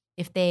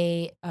 If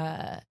they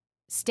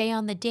stay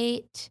on the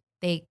date,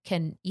 they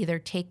can either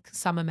take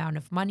some amount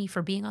of money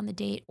for being on the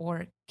date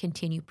or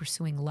continue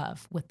pursuing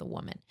love with the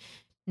woman.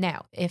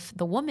 Now, if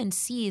the woman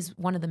sees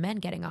one of the men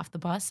getting off the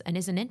bus and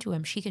isn't into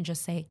him, she can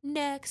just say,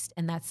 next,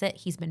 and that's it.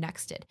 He's been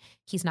nexted.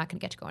 He's not going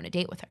to get to go on a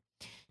date with her.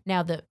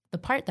 Now, the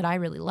part that I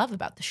really love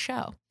about the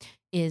show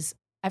is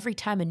every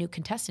time a new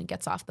contestant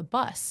gets off the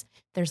bus,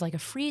 there's like a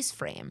freeze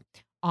frame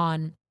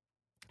on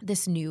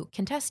this new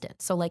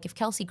contestant. So like if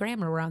Kelsey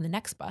Grammer were on the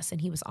next bus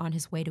and he was on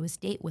his way to his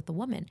date with the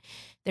woman,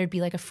 there'd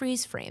be like a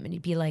freeze frame and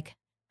he'd be like,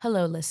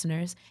 hello,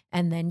 listeners.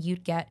 And then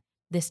you'd get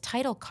this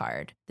title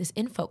card, this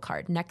info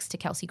card next to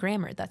Kelsey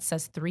Grammer that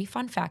says 3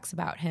 fun facts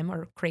about him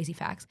or crazy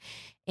facts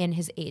and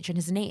his age and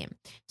his name.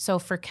 So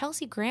for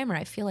Kelsey Grammer,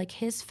 I feel like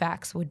his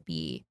facts would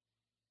be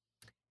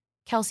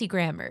Kelsey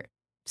Grammer,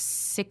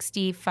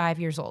 65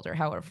 years old or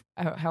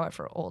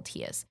however old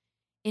he is,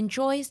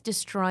 enjoys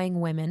destroying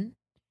women,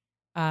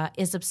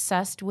 is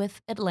obsessed with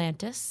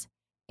Atlantis,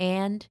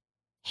 and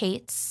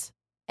hates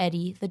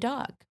Eddie the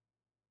dog.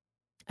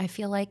 I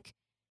feel like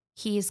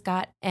he's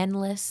got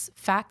endless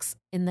facts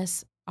in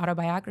this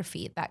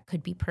autobiography that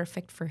could be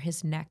perfect for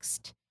his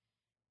next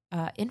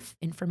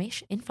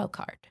info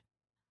card.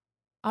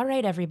 All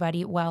right,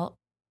 everybody. Well,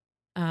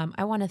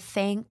 I want to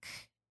thank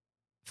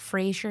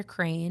Frasier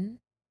Crane,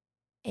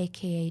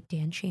 aka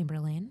Dan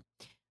Chamberlain,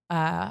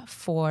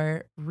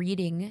 for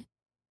reading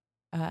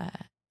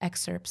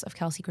excerpts of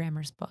Kelsey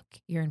Grammer's book.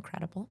 You're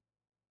incredible.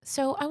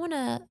 So I want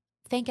to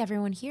thank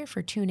everyone here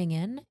for tuning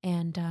in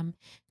and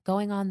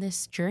going on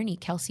this journey,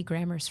 Kelsey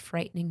Grammer's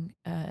frightening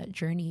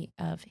journey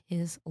of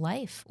his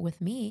life with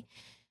me.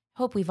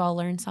 Hope we've all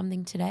learned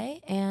something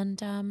today.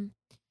 And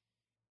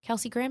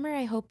Kelsey Grammer,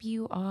 I hope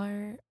you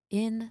are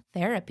in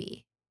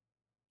therapy.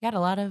 You got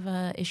a lot of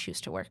issues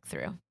to work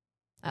through.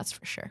 That's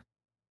for sure.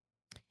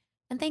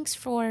 And thanks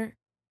for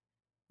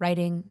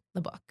writing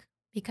the book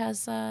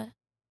because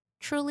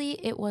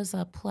truly it was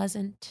a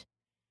pleasant,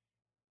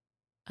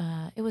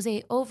 it was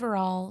a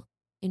overall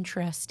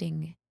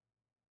interesting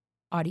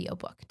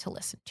audiobook to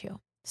listen to.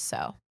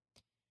 So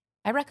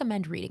I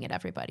recommend reading it,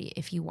 everybody,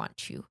 if you want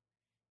to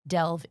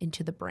delve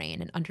into the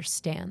brain and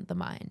understand the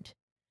mind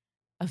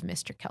of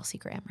Mr. Kelsey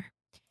Grammer.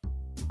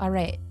 All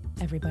right,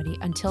 everybody,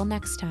 until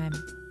next time,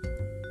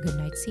 good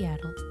night,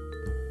 Seattle.